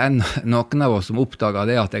var det noen av oss som oppdaget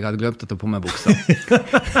det at jeg hadde glemt å ta på meg buksa.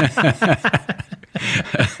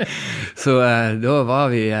 Så da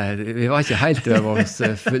var vi var ikke helt over oss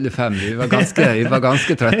fulle 5. Vi var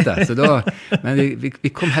ganske trøtte. Så men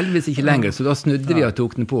vi kom heldigvis ikke lenger, så da snudde vi og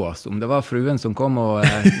tok den på oss. Om det var fruen som kom og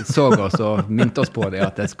så oss og minte oss på det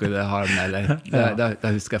at jeg skulle ha den, eller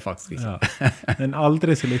det husker jeg faktisk ikke. Ja. En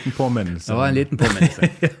aldri så liten påminnelse. Det var en liten påminnelse.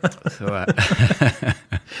 Så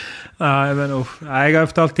Nei, men jeg har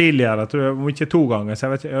fortalt tidligere, om ikke 2 ganger, så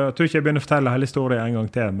jeg tror ikke jeg begynner å fortelle hele historien en gang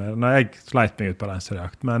til, når jeg sleit meg ut på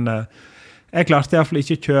renserjakt. Men jeg klarte i hvert fall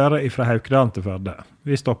ikke kjøre fra Haukedalen til Førde.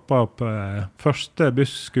 Vi stoppet opp første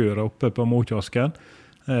busskur oppe på Mokiosken,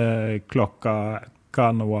 klokka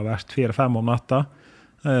kan nå ha vært 4-5 om natta,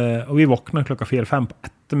 og vi våknet klokka 4-5 på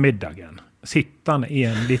ettermiddagen, sittende i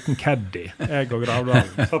en liten caddy, jeg og Erdal,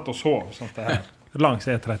 satt og sov sånt det her, langs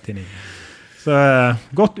E39. Så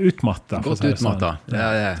godt utmattet. Godt utmattet.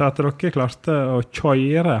 Ja. Så at dere klarte å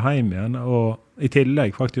kjøre hjem igjen, og i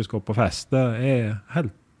tillegg faktisk gå på fest, det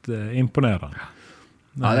helt imponerende.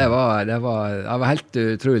 Ja, det var helt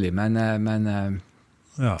utrolig, men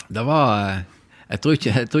ja. Det var, jeg tror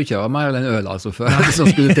ikke det var mer enn øl, altså, før det som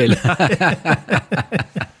skulle til.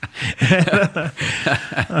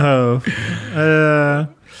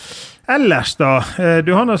 Ellers da,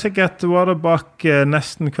 du har nå sikkert vært bak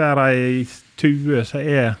nesten hver ei tue som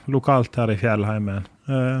lokalt her i fjellheimen.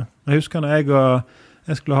 Jeg husker når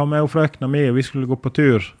jeg skulle ha med frøkna mi, og vi skulle gå på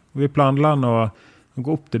tur. Vi planla å gå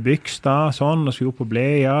opp til Bygstad, sånn, og så vi opp på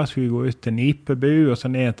Bleia, så vi gå ut til Nipebu, og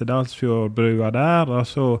så ned til Dalsfjordbrua der, og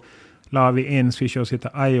så la vi inn, så vi ikke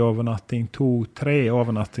sitte 1 overnatting, 2-3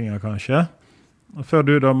 overnattinger kanskje. Og før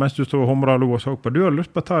du da, mens du stod og humret og lo og så på, du har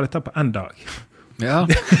lyst på å ta dette på en dag. Ja.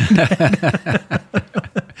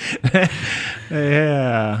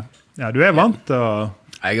 Ja, du vant til å...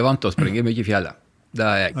 Jeg vant til å springe mye i fjellet. Det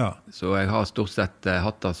jeg. Ja. Så jeg har stort sett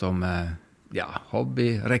hatt det som hobby,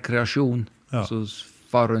 rekreasjon, så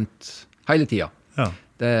far rundt hele tiden. Ja.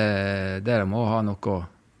 Det må ha noe...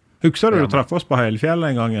 Husker du traff oss på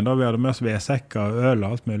Heilfjellet en gang, da vi hadde med oss vedsekker, øl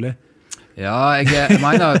og alt mulig? Ja, jeg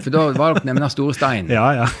mener, for da var det nemlig store stein.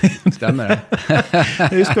 Ja. Stemmer det.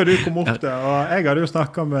 Jeg husker du kom opp der, og jeg hadde jo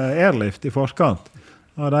snakket med Airlift i forkant.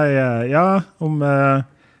 Og de,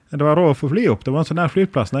 det var råd å få fly opp. Det var en sånn der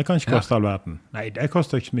flyplass. Det kan ikke koste all verden. Nei, det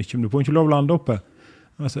koster ikke så mye. Du får ikke lov å lande oppe.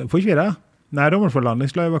 Altså, får ikke vi det? Nei, da må du få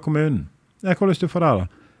landingsløyve av kommunen. Hva har du for det da?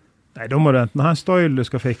 Nei, da må du enten ha en støyl du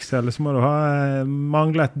skal fikse, eller så må du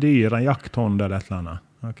mangle et dyr, en jakthånd eller et eller annet.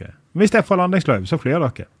 Okay. Hvis jeg får landingsløyve, så flyr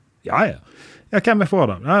dere. Ja, hvem jeg får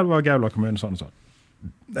den? Ja, det var Gaula kommune, sånn.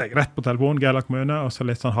 Det rett på telefonen, Gaula kommune, og så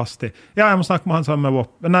litt sånn hastig. Ja, jeg må snakke med han sammen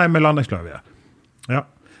med landingsløyve. Ja.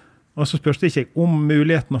 Og så spørste jeg ikke om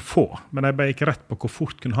muligheten å få, men jeg bare gikk rett på hvor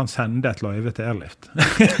fort kunne han sende et løyve til Airlift.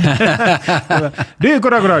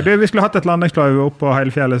 God dag. Vi skulle hatt et landingsløyve opp på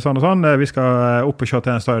Heilfjellet, sånn og sånn. Vi skal opp og se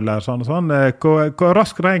til en støyl der, sånn og sånn. Hvor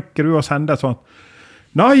raskt rekker du å sende et sånt?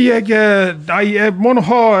 Nei, jeg må nå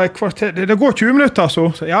ha kvarter. Det går 20 minutter,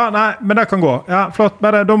 altså. Ja, nei, men det kan gå. Ja, flott.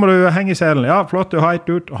 Bare, da må du henge i selen. Ja, flott, du har et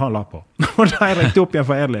ut, og han la på. Og da ringte opp igjen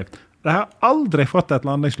for Airlift. De har aldri fått et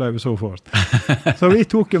landingsløyve så fort. Så vi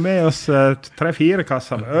tok jo med oss 3-4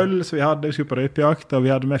 kasser med øl, så vi skulle på rypejakt, og vi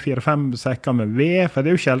hadde med 4-5 sekker med ved, for det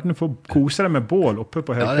er jo sjelden å få kose det med bål oppe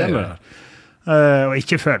på høyfjellet der. Og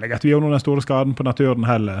ikke føler jeg at vi gjør noen store skaden på naturen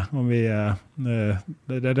heller. Om vi,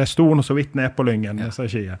 det sto noe så vidt ned på lyngen, så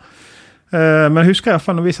skier. Men jeg husker i hvert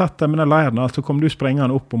fall når vi satt der med den leiren, så kom du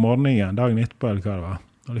springende opp om morgenen, dagen etterpå, eller hva det var.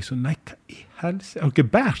 Og liksom, nei, hva i helse? Har du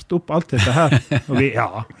ikke bært opp alt dette her? Og vi,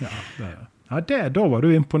 da var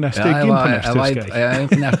du imponert. Ja, jeg er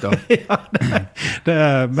imponert da.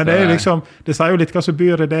 Men det er jo liksom, det sier jo litt hva som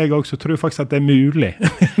byr i deg også, så tror jeg faktisk at det er mulig.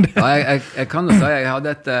 Ja, jeg kan jo si, jeg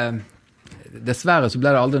hadde dessverre så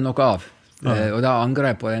ble det aldri noe av. Og det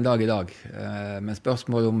angrer jeg på en dag i dag. Men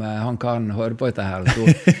spørsmål om han karen hører på dette her, så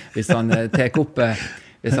hvis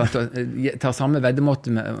han tar samme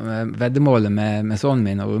veddemålet med sonen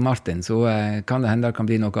min og Martin, så kan det hende det kan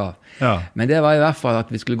bli noe av. Ja. Men det var i hvert fall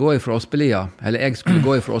at vi skulle gå ifra Ospelia, eller jeg skulle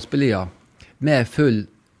gå ifra Ospelia med full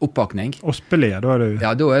oppakning. Ospelia, da er du...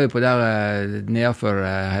 Ja, da er vi på der nedenfor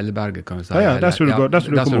Helleberget, kan du si. Ja, der skulle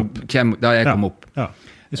du komme opp. Der jeg kom opp. Ja.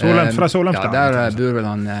 Fra Solheimsdalen. Ja, der bor vel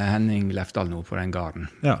han Henning Lefdal nå på den garden.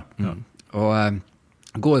 Ja. Og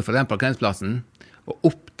går fra den parkeringsplassen og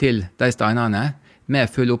opp til de steinene med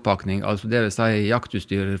full oppakning, altså det vil si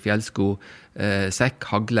jaktutstyr, fjellsko, sekk,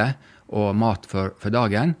 hagle og mat for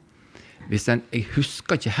dagen. Jeg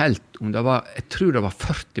husker ikke helt om det var, jeg tror det var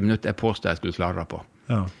 40 minutter jeg påstod jeg skulle klare det på.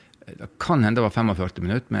 Ja. Det kan hende det var 45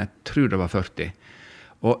 minutter, men jeg tror det var 40.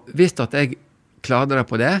 Og hvis at jeg klarte det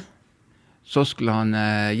på det, så skulle han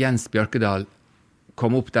Jens Bjørkedal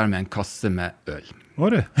komme opp der med en kasse med øl.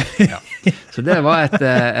 Var det? Ja. Så det var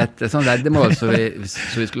et sånt veddemål som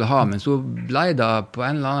vi skulle ha, men så ble det på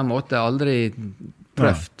en eller annen måte aldri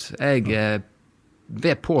prøvd. Jeg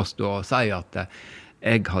vil påstå og si at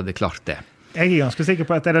jeg hadde klart det. Jeg er ganske sikker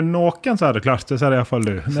på at er det noen som hadde klart det, så er det i hvert fall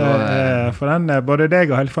du. For både deg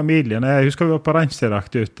og hele familien, jeg husker vi var på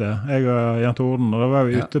ranchjakt ute, jeg og Jan Torden, og da var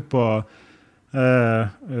vi ute på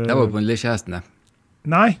det var på en lille kjæresten.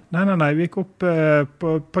 Nei, vi gikk opp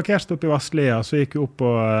parkert opp i Vasslia, så gikk vi opp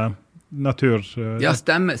på natur. Ja,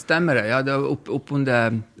 stemmer det. Ja, det var opp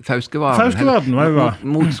under Fauskevarden var vi var.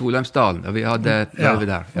 Mot Solheimsdalen, og vi hadde prøve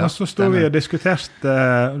der. Ja, og så stod vi og diskuterte,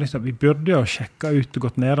 liksom, vi burde jo sjekke ut og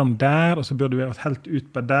gått nedom der, og så burde vi vært helt ut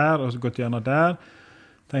på der, og så gått gjennom der.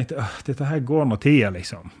 Tenkte, dette her går noe tid,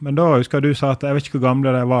 liksom. Men da husker du sa at, jeg vet ikke hvor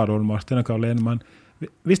gamle det var, Ole Martin og Karoline, men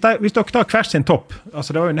hvis dere tar hver sin topp, altså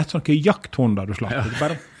det var jo nett sånne jakthunder du slapp, det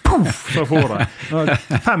bare puff, så får det.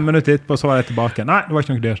 5 minutter etterpå så var jeg tilbake. Nei, det var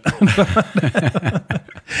ikke noe dyr.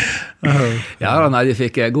 Ja, nei, de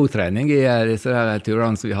fikk god trening i disse der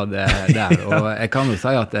turene som vi hadde der, og jeg kan jo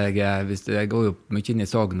si at jeg går jo mye inn i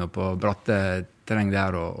Sogn og på bratte terreng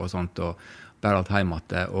der og sånt, og bare alt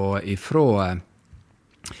heimatte, og ifra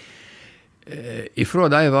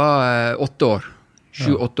da jeg var 8 år,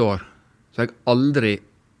 7-8 år, så har jeg aldri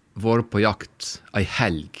vært på jakt en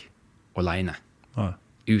helg alene,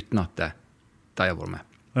 uten at de har vært med.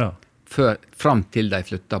 Ja. Fram til de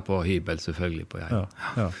flyttet på hybel, selvfølgelig på jeg.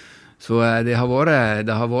 Ja. Så det har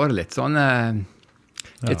vært litt sånne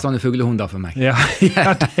fuglehunder for meg. Ja.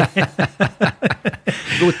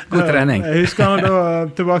 god trening. Jeg husker da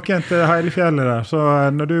tilbake til Heilefjellet der, så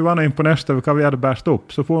når du var nå imponert over hva vi hadde bært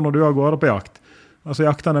opp, så får når du har gått på jakt. Altså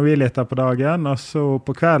jaktene vi litt på dagen, og så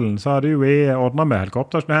på kvelden så hadde vi ordnet med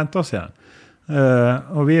helikopter som vi hentet oss igjen.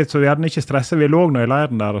 Så vi hadde ikke stresset, vi lå nå i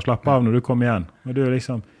leiren der og slapp av når du kom igjen. Og du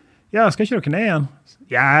liksom, ja, skal ikke dere ned igjen?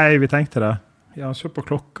 Ja, vi tenkte det. Ja, så på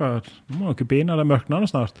klokka, nå må dere begynne, det mørkner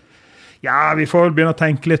snart. Ja, vi får vel begynne å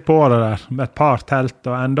tenke litt på det der, med et par telt,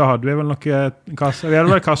 og enda hadde vi vel noen kasser, vi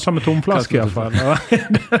hadde vel kasser med tomflaske i hvert fall.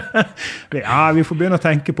 Ja, vi får begynne å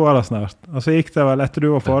tenke på det snart. Og så gikk det vel, etter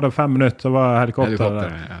du var for det 5 minutter, så var helikopteret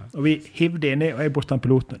der. Ja. Og vi hivde inn i, og jeg bort den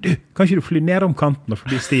piloten. Du, kan ikke du fly ned om kanten og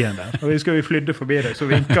forbi stien der? Og vi flydde forbi deg, så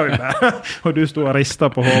vinket vi bare, og du stod og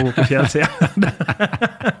ristet på hodet på fjellsiden.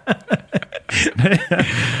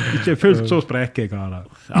 Ikke fullt så spreke, karer.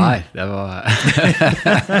 Nei, det var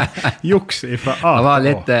juks ifra A. Det var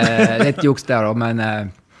litt juks der, men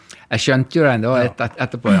jeg skjønte jo den da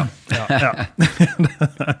etterpå, ja.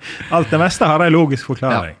 Alt det meste har en logisk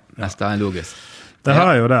forklaring. Ja, meste har en logisk. Det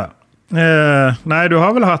har jo det. Nei, du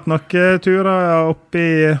har vel hatt noen turer oppi,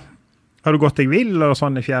 har du gått deg vill og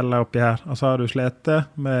sånn i fjellet oppi her? Altså har du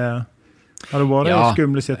slettet med... Har du vært i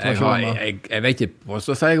skumle situasjoner? Jeg vet ikke,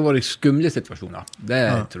 så sier jeg har vært i skumle situasjoner. Det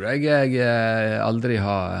tror jeg aldri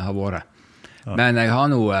har vært. Ja. Men jeg har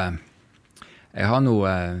nå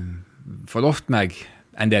forlovt meg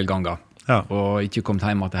en del ganger, og ikke kommet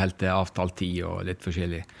hjem til helt til avtalt tid og litt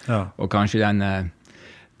forskjellig. Ja. Og kanskje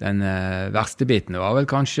Den verste biten var vel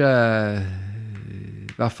kanskje,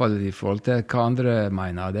 I hvert fall I forhold til hva andre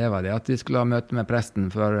mener, det var det at vi skulle ha møte med presten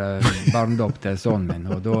for barndom til sønnen min,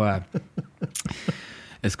 og da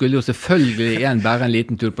jeg skulle jo selvfølgelig igjen bare en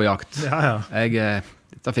liten tur på jakt.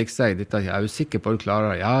 Dette fikser jeg, jeg jo sikker på at du klarer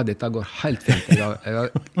det. Ja, dette går helt fint, jeg har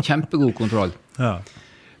kjempegod kontroll.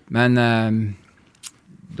 Men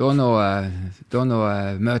da når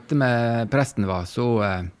møtet med presten var, så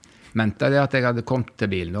mente jeg at jeg hadde kommet til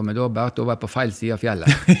bilen, men da bare at jeg var på feil side av fjellet.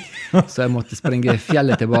 Så jeg måtte springe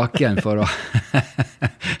fjellet tilbake igjen for å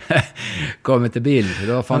komme til bilen. For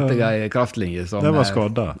da fant jeg en kraftlinje som... Det var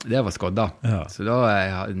skodda. Det var skodda. Så da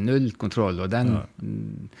jeg hadde null kontroll, og den...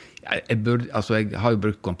 Jeg har jo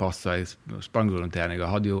brukt kompass, og jeg sprangorientering, og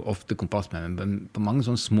hadde jo ofte kompass med, men på mange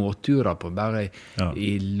sånne småturer på bare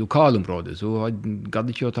I lokalområdet, så gadd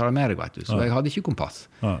jeg ikke å ta det med deg, vet du. Så jeg hadde ikke kompass,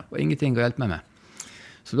 og ingenting å hjelpe meg med.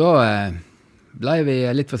 Så da ble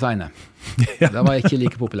vi litt for sene. Det var ikke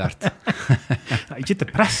like populært. Ikke til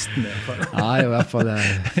presten I hvert fall. Nei, I hvert fall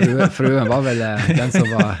fruen var vel den som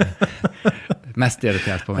var mest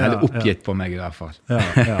irritert på meg, eller oppgitt på meg I hvert fall.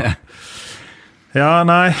 Ja,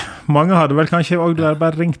 nei, mange hadde vel kanskje også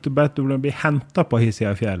bare ringt og bedt om å bli hentet på his I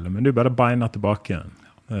fjellet, men du bare beina tilbake igjen.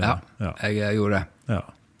 Jeg gjorde det.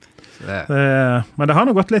 Men det har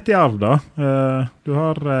nå gått litt I arv da. Du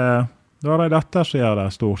har en datter som gjør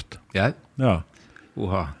det stort. Ja. Hun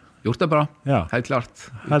har gjort det bra, helt klart.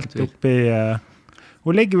 Helt oppi...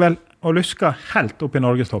 hun ligger vel og lusker helt opp I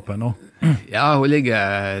Norgestoppen nå. Ja, hun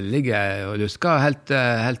ligger og lusker helt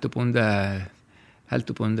opp under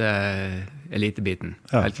elitebiten.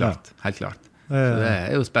 Helt klart. Så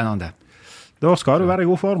det jo spennende. Da skal du være I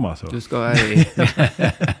god form, altså. Du skal være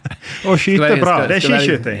og skyte bra, det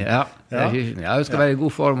skiskyting. Ja, du skal være I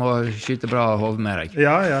god form og skyte bra og hove med deg.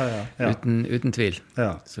 Ja. Uten tvil.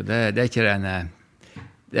 Så det ikke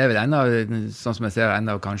det vel en av, sånn som jeg ser, en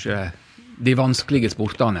av kanskje de vanskelige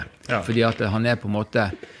sportene. Fordi at han på en måte,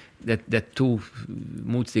 det to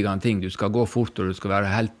motsigende ting. Du skal gå fort, og du skal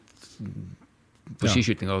være helt på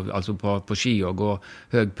skiskyting, altså på ski og gå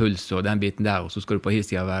høy puls og den biten der, og så skal du på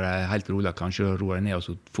hissida være helt rolig, kanskje roe deg ned og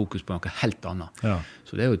så fokus på noe helt annet.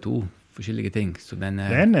 Så det jo to forskjellige ting. Så det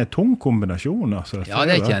en tung kombinasjon, altså. Ja,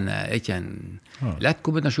 det ikke en lett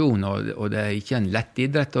kombinasjon, og det ikke en lett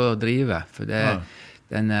idrett å drive, for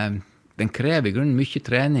den krever I grunnen mye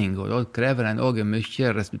trening, og da krever den også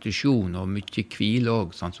mye restitusjon og mye hvile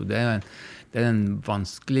også, så det en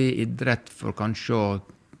vanskelig idrett for kanskje å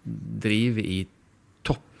drive I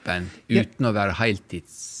toppen uten å være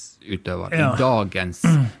heltidsutøver I dagens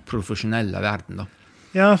profesjonelle verden da.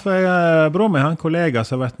 Ja, for bror min har en kollega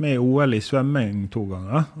som har vært med I OL I svømming 2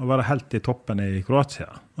 ganger, og var helt I toppen I Kroatia.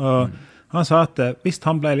 Og han sa at hvis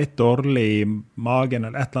han ble litt dårlig I magen,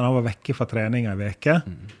 eller et eller annet, han var vekke fra trening en veke,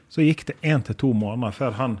 så gikk det 1 til 2 måneder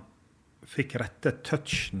før han fikk rette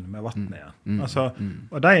touchen med vattnet igjen. Altså,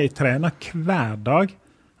 og de trener hver dag,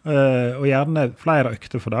 og gjerne flere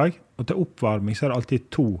økter for dag, og til oppvarming så det alltid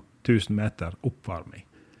 2000 meter oppvarming.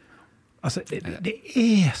 Altså,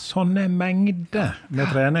 det sånne mengder med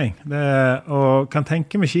trening. Og kan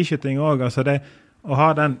tenke med skiskyting også, altså det å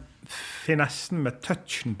ha den finessen med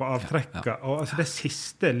touchen på avtrekket, og altså det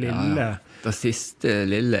siste lille... Det siste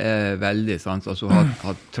lille veldig sant, altså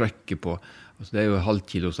ha trøkket på, altså det jo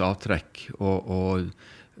halvkilos avtrekk, og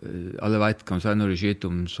alle vet kan du si når du skyter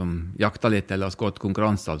som jakter litt eller har skått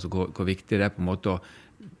konkurranse, altså hvor viktig det på en måte å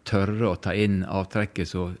tørre å ta inn avtrekket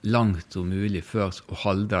så langt som mulig før å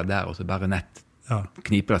holde det der, og så bare nett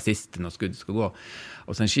knipe det siste når skuddet skal gå.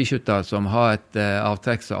 Og så en skiskytter som har et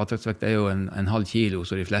avtrekk, så avtrekksvekt jo en halv kilo,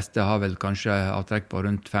 så de fleste har vel kanskje avtrekk på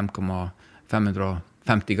rundt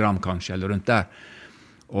 5,550 gram kanskje, eller rundt der.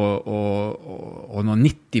 Og når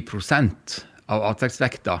 90% av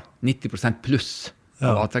avtrekksvekta, 90% pluss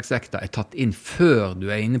av avtrekksvekta tatt inn før du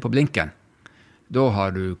inne på blinken, da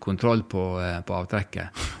har du kontroll på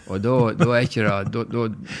avtrekket. Og da ikke det,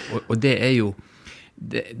 og det jo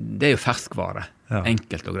det jo ferskvare,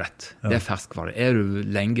 enkelt og greit. Det ferskvare. Du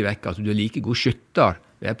lenge vekke, altså du like god skytter,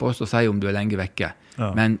 det på oss å si om du lenge vekke,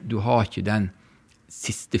 men du har ikke den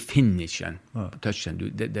siste finishen på touchen.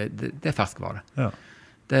 Det ferskvare.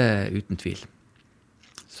 Det uten tvil.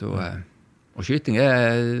 Så, og skyting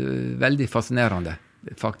veldig fascinerende.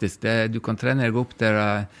 Faktisk, du kan trene deg opp til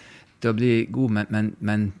å bli god,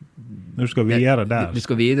 men du skal videre der. Du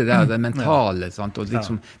skal videre der, det mentale, sant? Og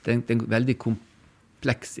liksom, det en veldig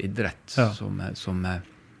kompleks idrett som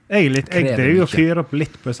jeg driver jo å fyre opp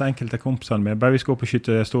litt på disse enkelte kompisene med, bare vi skal opp og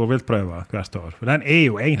skyte storviltprøver hvert år, for den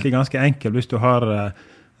jo egentlig ganske enkel hvis du har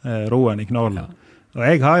roen I knollen. Og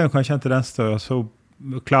jeg har jo kanskje en tendens til å så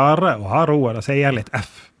klarer å ha ro, så jeg gjør litt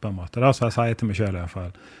F på en måte, da, så jeg sier til meg selv i hvert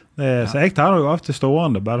fall. Så jeg tar jo av til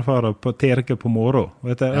stående bare for å tirke på moro.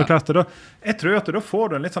 Vet du? Det er klart, jeg tror at da får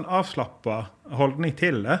du en litt sånn avslappet holdning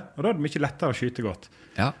til det, og da er det mye lettere å skyte godt.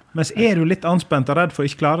 Ja. Mens er du litt anspent og redd for å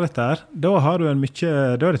ikke klare dette her, da er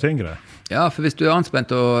det tyngre. Ja, for hvis du er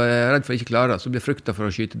anspent og er redd for å ikke klare det, så blir frykten for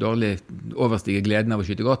å skyte dårlig overstige gleden av å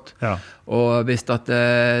skyte godt. Ja. Og hvis at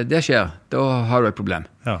det skjer, da har du et problem.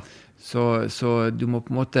 Ja. Så du må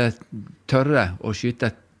på en måte tørre å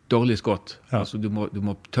skyte et dårlig skott. Ja. Altså, du må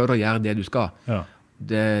tørre å gjøre det du skal. Ja.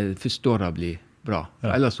 Det forstår det blir bra.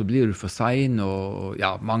 Ja. Ellers så blir du for sein, og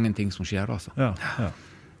mange ting som skjer. Altså. Ja. Ja.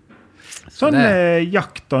 Sånn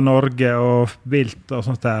jakt av Norge og vilt og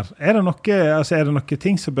sånt der. Er det noe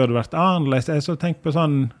ting som burde vært annerledes? Jeg så tenkt på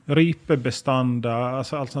sånn rypebestander,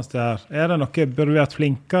 altså alt sånt der. Er det noe, burde vi vært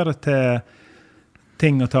flinkere til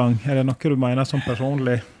ting og tang? Er det noe du mener som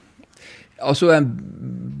personlig? Altså, en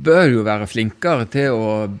bør jo være flinkere til å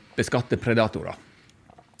beskatte predatorer.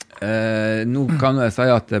 Nå kan jeg si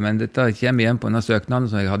at, men dette kommer igjen på denne søknaden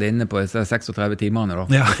som jeg hadde inne på 36 timene da.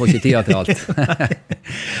 Ja. Jeg får ikke tida til alt.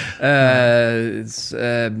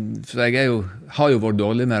 Så jeg har jo vært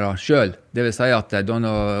dårlig med det selv. Det vil si at da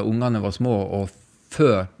når ungene var små og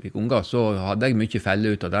før jeg unger, så hadde jeg mye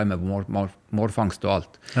felle ut av det med mårfangst og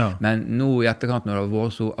alt. Ja. Men nå i etterkant, når det har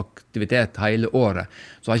vært så aktivitet hele året,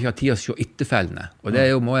 så har jeg ikke hatt tid å se etterfellene. Og det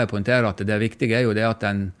må jeg poengtere at det viktige er jo det at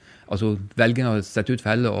velger å sette ut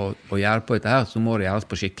felle og gjøre på dette her, så må det gjøres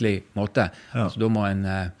på skikkelig måte. Ja. Altså, da må en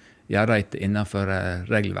gjøre det innenfor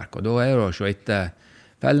regelverk. Og da er det å se etter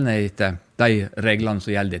fellene etter de reglene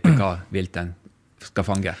som gjelder etter hva vilt en skal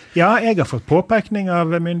fange. Ja, jeg har fått påpekning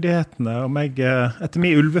av myndighetene om etter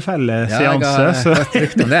min ulvefelle-seanse.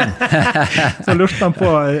 Så lurte han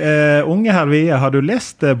på, unge herr Vie, har du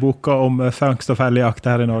lest boka om fangst og fellejakt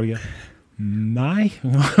her i Norge? Nei.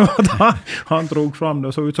 Da, han drog fram det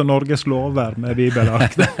og så ut som Norges lover med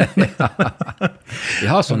bibelakt. Vi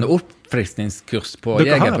har sånne oppfriskningskurs på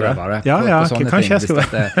jegerprøver. Ja, kanskje jeg skal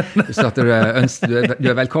hvis du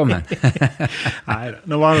er velkommen. Nei,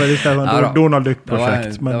 nå var det litt et Donald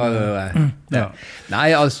Duck-prosjekt. Nei,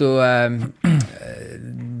 altså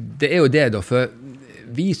det er jo det da, for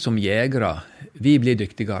vi som jegere, vi blir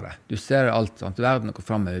dyktigere. Du ser alt, verden går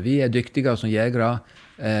fremover. Vi er dyktigere som jegere.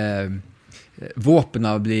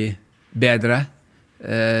 Våpene blir bedre.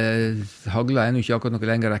 Hagla er jo ikke akkurat noe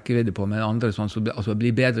lenger rekkevidde på, men andre sånn, så altså,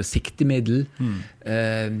 blir bedre siktemiddel.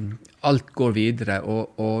 Alt går videre,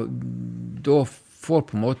 og da får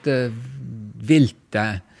på en måte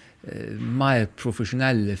viltet mer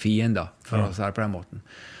profesjonelle fiender, for å si det på den måten.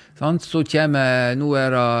 Så kommer, nå er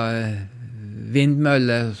det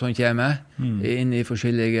vindmøller som kommer inn i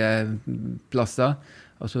forskjellige plasser.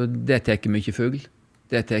 Altså, det tar mye fugl.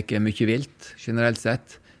 Det tar mye vilt, generelt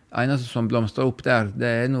sett. Eneste som blomstrer opp der, det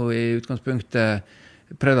er nå i utgangspunktet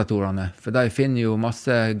predatorene. For de finner jo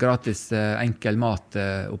masse gratis enkel mat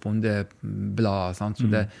oppunder bladet. Sant?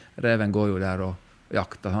 Så reven går jo der og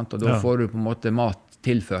jakter. Sant? Og da får du på en måte mat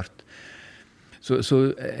tilført. Så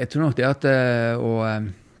jeg tror nok det at å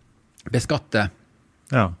beskatte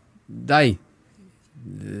de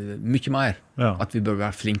mye mer. At vi bør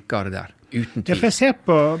være flinkere der. Uten tvil. Jeg ser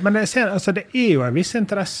på, men jeg ser, altså, det er jo en viss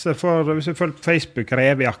interesse for, hvis du følger Facebook,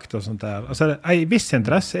 revejakt og sånt der. Altså, en viss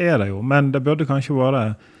interesse er det jo, men det burde kanskje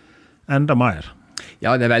være enda mer.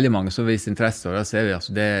 Ja, det er veldig mange som viser interesse, og da ser vi,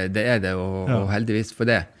 altså, det er det, og heldigvis for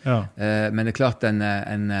det. Men det er klart, det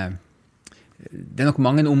er nok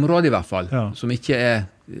mange områder i hvert fall, som ikke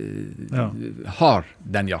har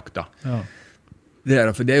den jakta. Det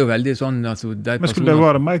for det er jo veldig sånn altså, men skulle det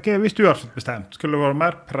være mer, hvis du har bestemt, skulle det være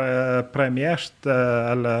mer premiert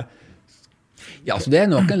eller? Ja, altså det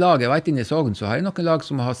er noen lag, jeg vet inne i Sogn så har jeg noen lag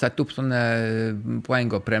som har sett opp sånne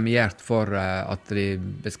poeng og premiert for at de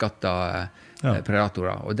beskatter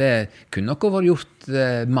predatorer, og det kunne nok vært gjort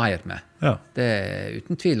mer med. Det er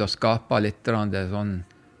uten tvil å skape litt sånn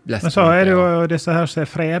blest. Men så er det jo disse her som er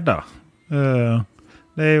freda.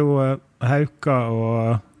 Det er jo hauker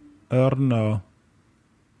og ørne og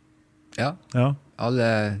alle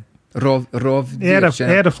rovdyr.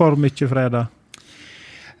 Er det for mye freda?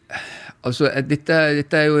 Altså, dette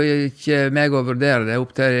er jo ikke meg å vurdere, det er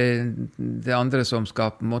opp til de andre som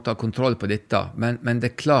skal på en måte ha kontroll på dette, men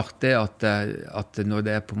det er klart det at når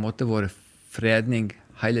det er på en måte vår fredning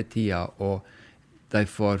hele tiden, og de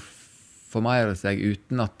får formere seg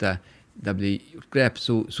uten at det blir gjort grep,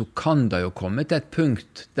 så kan det jo komme til et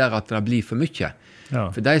punkt der at det blir for mye.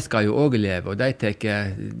 For de skal jo også leve, og de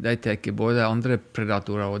tar både andre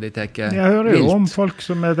predatorer, og de tar vilt. Jeg hører jo om folk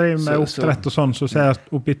som driver med oppdrett og sånn, som ser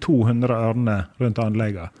opp i 200 ørner rundt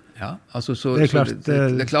anlegget. Ja, altså så, det klart,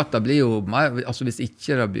 det klart det blir jo mer, altså hvis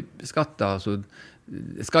ikke det blir beskattet, altså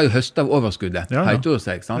det skal jo høste av overskuddet, heter det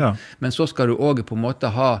seg, sant? Ja. Men så skal du også på en måte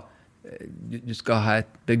ha, du skal ha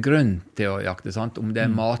et begrunn til å jakte, sant? Om det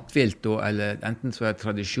matvilt, eller enten så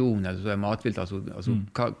tradisjon, eller så matvilt, altså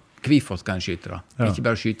hvorfor skal en skyte da? Ikke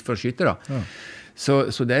bare skyte for å skyte da. Ja.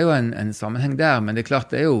 Så det jo en sammenheng der, men det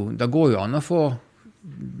klart det går jo an å få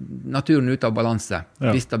naturen ut av balanse,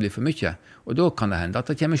 hvis det blir for mye. Og da kan det hende at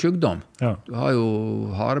det kommer sykdom. Ja. Du har jo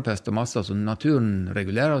harepest og masse, så naturen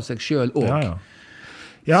regulerer seg selv også.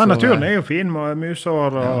 Ja, naturen jo fin med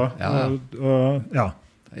musår og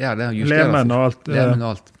lemen og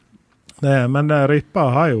alt. Men rypa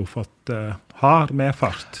har jo fått hard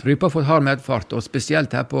medfart. Rypa har fått hard medfart, og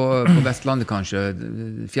spesielt her på Vestlandet kanskje.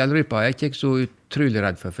 Fjellrypa jeg ikke så utrolig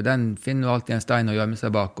redd for den finner jo alltid en stein å gjemme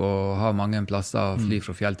seg bak, og har mange plasser å fly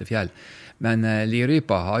fra fjell til fjell. Men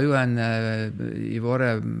lirypa har jo i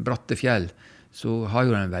våre bratte fjell, så har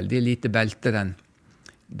jo den veldig lite belte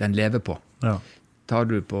den lever på. Ja. Tar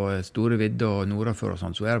du på store vidder og nordafor og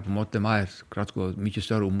sånn, så det på en måte mye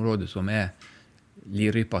større område som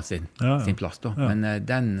lirypa sin plass. Da. Men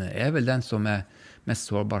den vel den som mest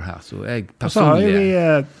sårbar her. Så jeg personlig...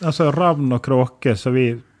 Og så har vi ravn og kråke, så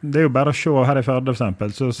det jo bare å se her i Førde for eksempel,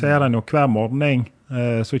 så ser en jo hver morgen,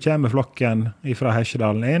 så kommer flokken fra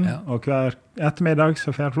Hesjedalen inn, og hver ettermiddag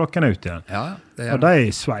så fer flokken ut igjen. Ja, og de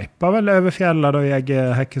sveiper vel over fjellet da i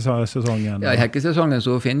hekkesesongen? Ja, i hekkesesongen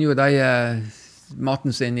så finner jo de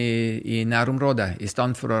maten sin i nærområdet, i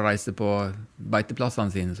stand for å reise på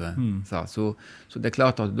beiteplassene sine. Så det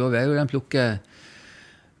klart at da vil jo den plukke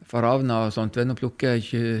for ravna og sånt, vil den plukke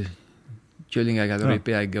kyllingegg eller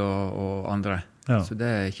rypeegg og andre. Ja. Så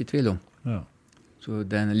det ikke tvil om. Ja. Så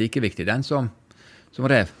den like viktig, den som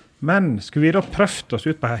rev. Men skulle vi da prøvd oss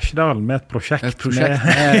ut på Hesjedalen med et prosjekt med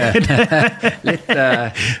litt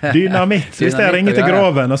dynamitt? Hvis jeg ringer til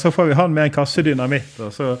Groven, og så får vi han med en kasse dynamitt,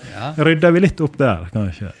 og så rydder vi litt opp der,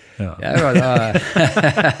 kanskje. Ja.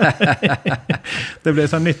 Det blir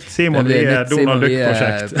sånn nytt Simon Lie Donald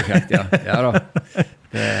Duck-prosjekt. Ja da.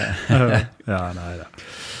 Ja, nei da.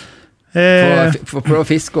 For prøve å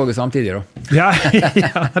fiske også samtidig da. Ja,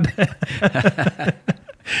 det...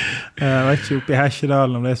 Jeg vet ikke oppe i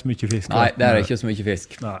Hesjedalen om det så mye fisk. Nei, det ikke så mye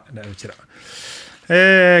fisk. Nei, det jo ikke det.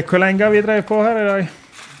 Hvor lenge har vi drevet på her i dag?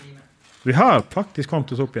 Vi har faktisk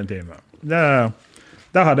kommet oss opp i en time.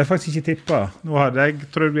 Det hadde jeg faktisk ikke tippet. Nå hadde jeg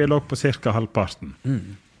trodd vi lå på cirka halvparten.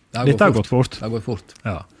 Dette har gått fort. Det har gått fort.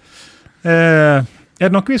 Ja. Det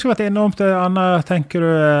noe vi skulle vært innom til Anna, tenker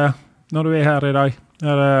du, når du her i dag?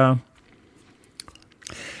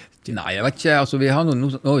 Nei, jeg vet ikke. Altså, vi har nå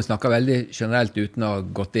vi snakket veldig generelt uten å ha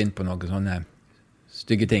gått inn på noen sånne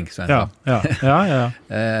stygge ting. Ja.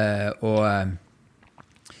 Og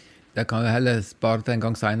det kan jo heller spare til en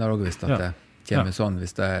gang senere også, hvis det kommer sånn,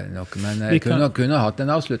 hvis det noe. Men jeg kunne hatt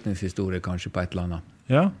en avslutningshistorie kanskje på et eller annet.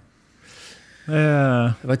 Ja.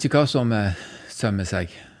 Jeg vet ikke hva som sømmer seg.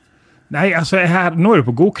 Nei, altså, nå du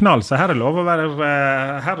på god knall, så her lov å være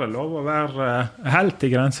helt i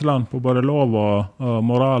grenseland på både lov og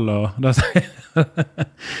moral. Og det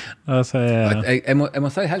jeg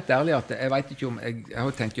må si helt ærlig at jeg vet ikke om, jeg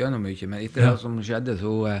har tenkt gjennom mye, men etter det som skjedde,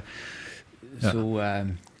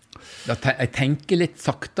 jeg tenker litt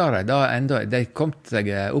saktere, det kom seg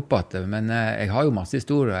opp at, men jeg har jo masse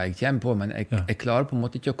historier jeg kommer på, men jeg klarer på en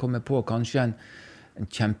måte ikke å komme på kanskje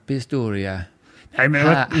en kjempehistorie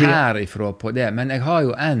herifra på det, men jeg har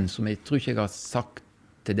jo en som jeg tror ikke jeg har sagt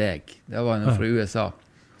til deg. Det var noe fra USA.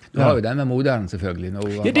 Du har jo den med moderen selvfølgelig.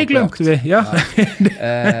 Ja, det glemte vi, ja.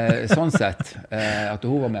 Sånn sett, at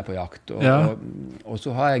hun var med på jakt. Og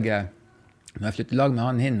så har jeg, når jeg flyttet lag med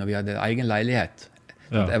han inn, og vi hadde egen leilighet.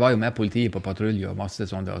 Jeg var jo med politiet på patrulje og masse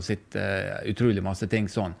sånn, og sitt utrolig masse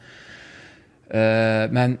ting sånn.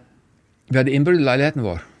 Men vi hadde innbrudd i leiligheten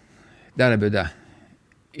vår, der jeg bodde,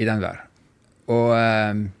 i den vær. Og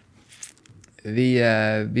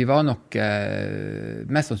vi var nok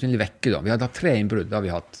mest sannsynlig vekke da. Vi hadde hatt 3 innbrudd da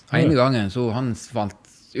vi hatt. En gangen så han falt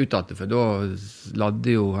ut av det, for da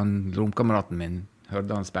ladde jo han romkameraten min,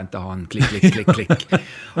 hørte han spente han, klikk.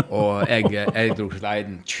 Og jeg drog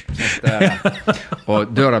sleiden, og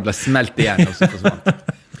døra ble smelt igjen, og så forsvant.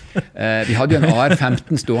 Vi hadde jo en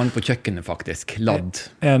AR-15 stående på kjøkkenet faktisk, ladd.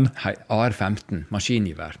 AR-15,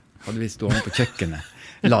 maskingevær, hadde vi stående på kjøkkenet.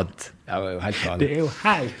 Ladd. Det var jo helt galt. Det jo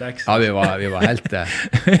helt ekstra. Ja, vi var helt det.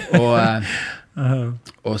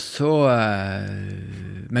 Og så...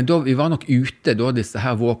 Men da, vi var nok ute da disse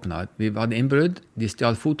her våpnene. Vi hadde innbrudd, de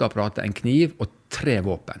stjal fotoapparatet, en kniv og 3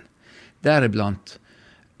 våpen. Deriblant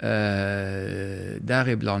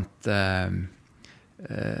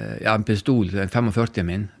en pistol, en 45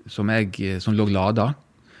 min, som lå lada.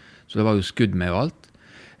 Så det var jo skudd med og alt.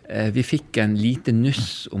 Vi fikk en liten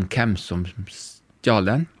nyss om hvem som stjal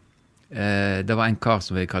den. Det var en kar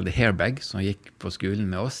som vi kalte Hairbag, som gikk på skolen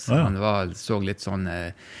med oss. Ja. Han så litt sånn...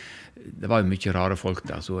 Det var jo mye rare folk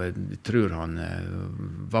der, så jeg tror han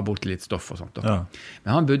var borte litt stoff og sånt. Ja.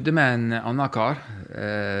 Men han bodde med en annen kar,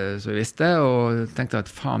 som jeg visste, og tenkte at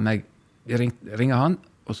faen meg, jeg ringer han,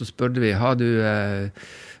 og så spørte vi, har du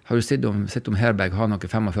sett om Herberg har noe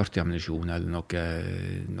 45-ammunisjon eller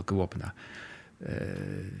noe våpen der?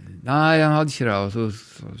 Nei, han hadde ikke det, og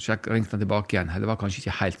så ringte han tilbake igjen. Det var kanskje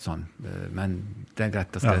ikke helt sånn, men det greit,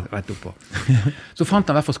 det skal jeg rette opp på. Så fant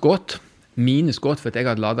han i hvert fall skått, mine skått, for at jeg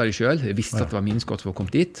hadde ladet det selv. Jeg visste at det var mine skått for å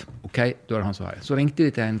komme dit. Ok, da det han som var det. Så ringte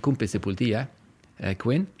vi til en kompis i politiet,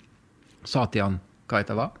 Quinn, sa til han hva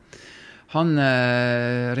dette var. Han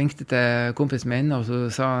ringte til kompisen min, og så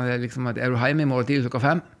sa han liksom at er du hjemme i morgen tidlig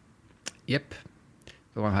 5? Jepp,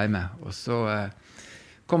 da var han hjemme. Og så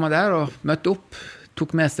kom han der og møtte opp,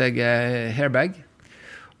 tok med seg Hairbag.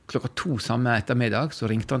 2:00 samme ettermiddag, så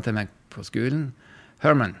ringte han til meg på skolen.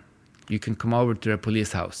 Herman, you can come over to the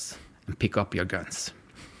police house and pick up your guns.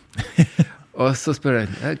 Og så spør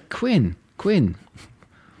jeg, Quinn,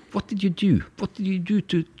 what did you do? What did you do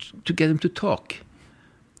to get him to talk?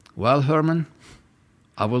 Well, Herman,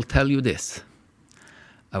 I will tell you this.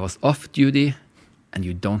 I was off duty, and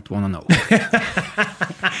you don't want to know.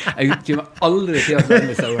 Jeg kommer aldri til å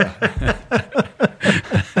glemme seg over det.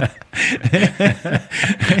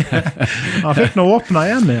 Han fikk noe åpnet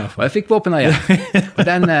igjen i hvert fall. Jeg fikk våpnet igjen. Og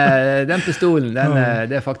den pistolen,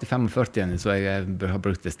 det er faktisk 45, så jeg har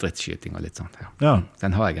brukt til stridsskyting og litt sånt. Ja.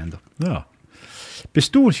 Den har jeg enda. Ja.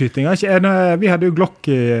 Pistolskyting, vi hadde jo Glock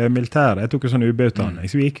i militæret. Jeg tok jo sånn UB-utdanning,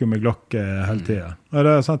 så vi gikk jo med Glock hele tiden. Og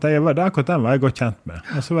det er sånn at akkurat den var jeg godt kjent med.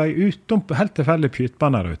 Og så var jeg utom helt tilfeldig på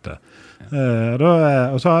skytbanen der ute.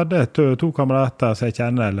 Og så hadde jeg to kamerater som jeg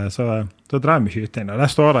kjenner, så drev vi skyting.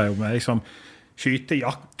 Der står det jo med liksom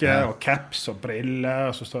skytejakke og caps og briller,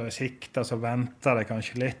 og så står jeg sikta, så venter det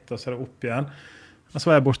kanskje litt, og så er det opp igjen. Og så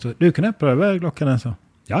var jeg borte, du kan jeg prøve Glocken en sånn?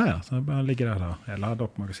 Ja, så jeg bare ligger der da. Jeg lader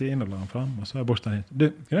opp magasin og lader den frem, og så er jeg borte den hit. Du,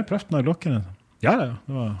 kan jeg prøve den av Glocken en sånn? Ja, det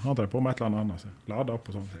var han drev på med et eller annet, så lader opp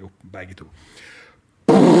og sånn, så jeg opp begge to.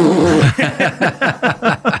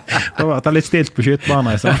 Da var det litt stilt på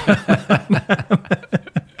skytbanen, jeg sa.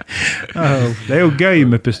 Det er jo gøy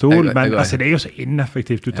med pistol, men altså, det er jo så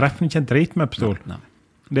ineffektivt. Du treffer ikke en drit med pistol.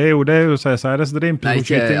 Det er jo så jeg sier, det er din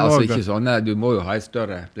pistolskyting. Nei, altså ikke sånn. Du må jo ha et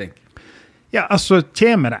større blink. Ja, altså,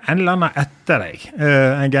 kommer det en eller annen etter deg,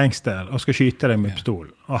 en gangster, og skal skyte deg med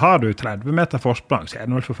pistol, og har du 30 meter forsprang, så er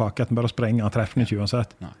det vel for faket at den bare springer og treffer ikke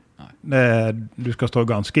uansett. Nei. Du skal stå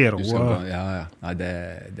ganske i ro. Nei,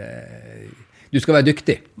 du skal være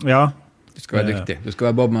dyktig. Ja. Du skal være dyktig. Du skal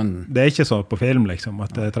være Bobman. Det er ikke så på film, liksom,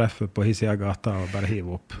 at jeg treffer på hissige gata og bare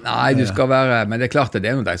hiver opp. Nei, du skal være, men det er klart at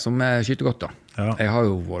det er noen de som skyter godt da. Ja. Jeg har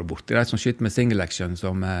jo vært borte. Det er de som skyter med single action,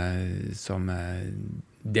 som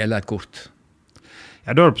deler et kort.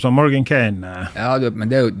 Ja, da er det på sånn Morgan Kane. Ja, men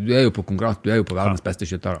du er jo på konkurrent, du er jo på verdens beste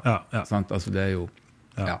skytter. Ja. Sant? Altså, det er jo...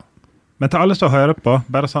 Ja. Men til alle som hører på,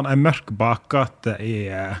 bare sånn en mørk bakgate i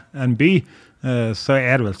en by, så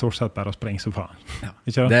er det vel stort sett bare å springe som faen. Ja.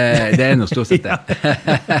 Ikke det? Det er noe stort sett det.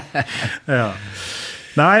 Ja.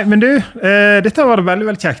 Nei, men du, dette var veldig,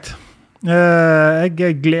 veldig kjekt.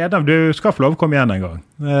 Jeg gleder meg, du skal få lov å komme igjen en gang,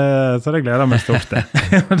 så det gleder meg stort til.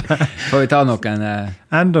 Får vi ta noen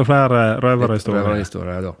enda flere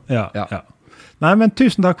røverhistorier da? Ja. Nei, men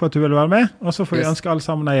tusen takk for at du ville være med, og så får vi ønske alle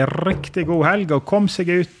sammen en riktig god helg, og kom seg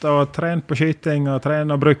ut og tren på skyting, og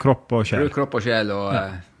tren og bruk kropp og sjel. Bruk kropp og sjel og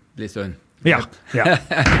bli sunn. Ja.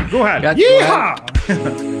 God helg! Jiha!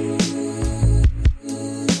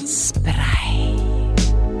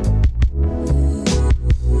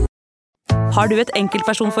 Har du et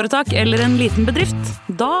enkeltpersonforetak eller en liten bedrift?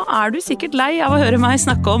 Da er du sikkert lei av å høre meg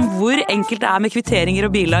snakke om hvor enkelt det er med kvitteringer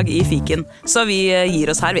og bilag i fiken. Så vi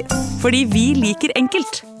gir oss her, vi. Fordi vi liker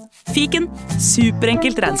enkelt. Fiken,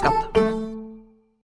 superenkelt regnskap.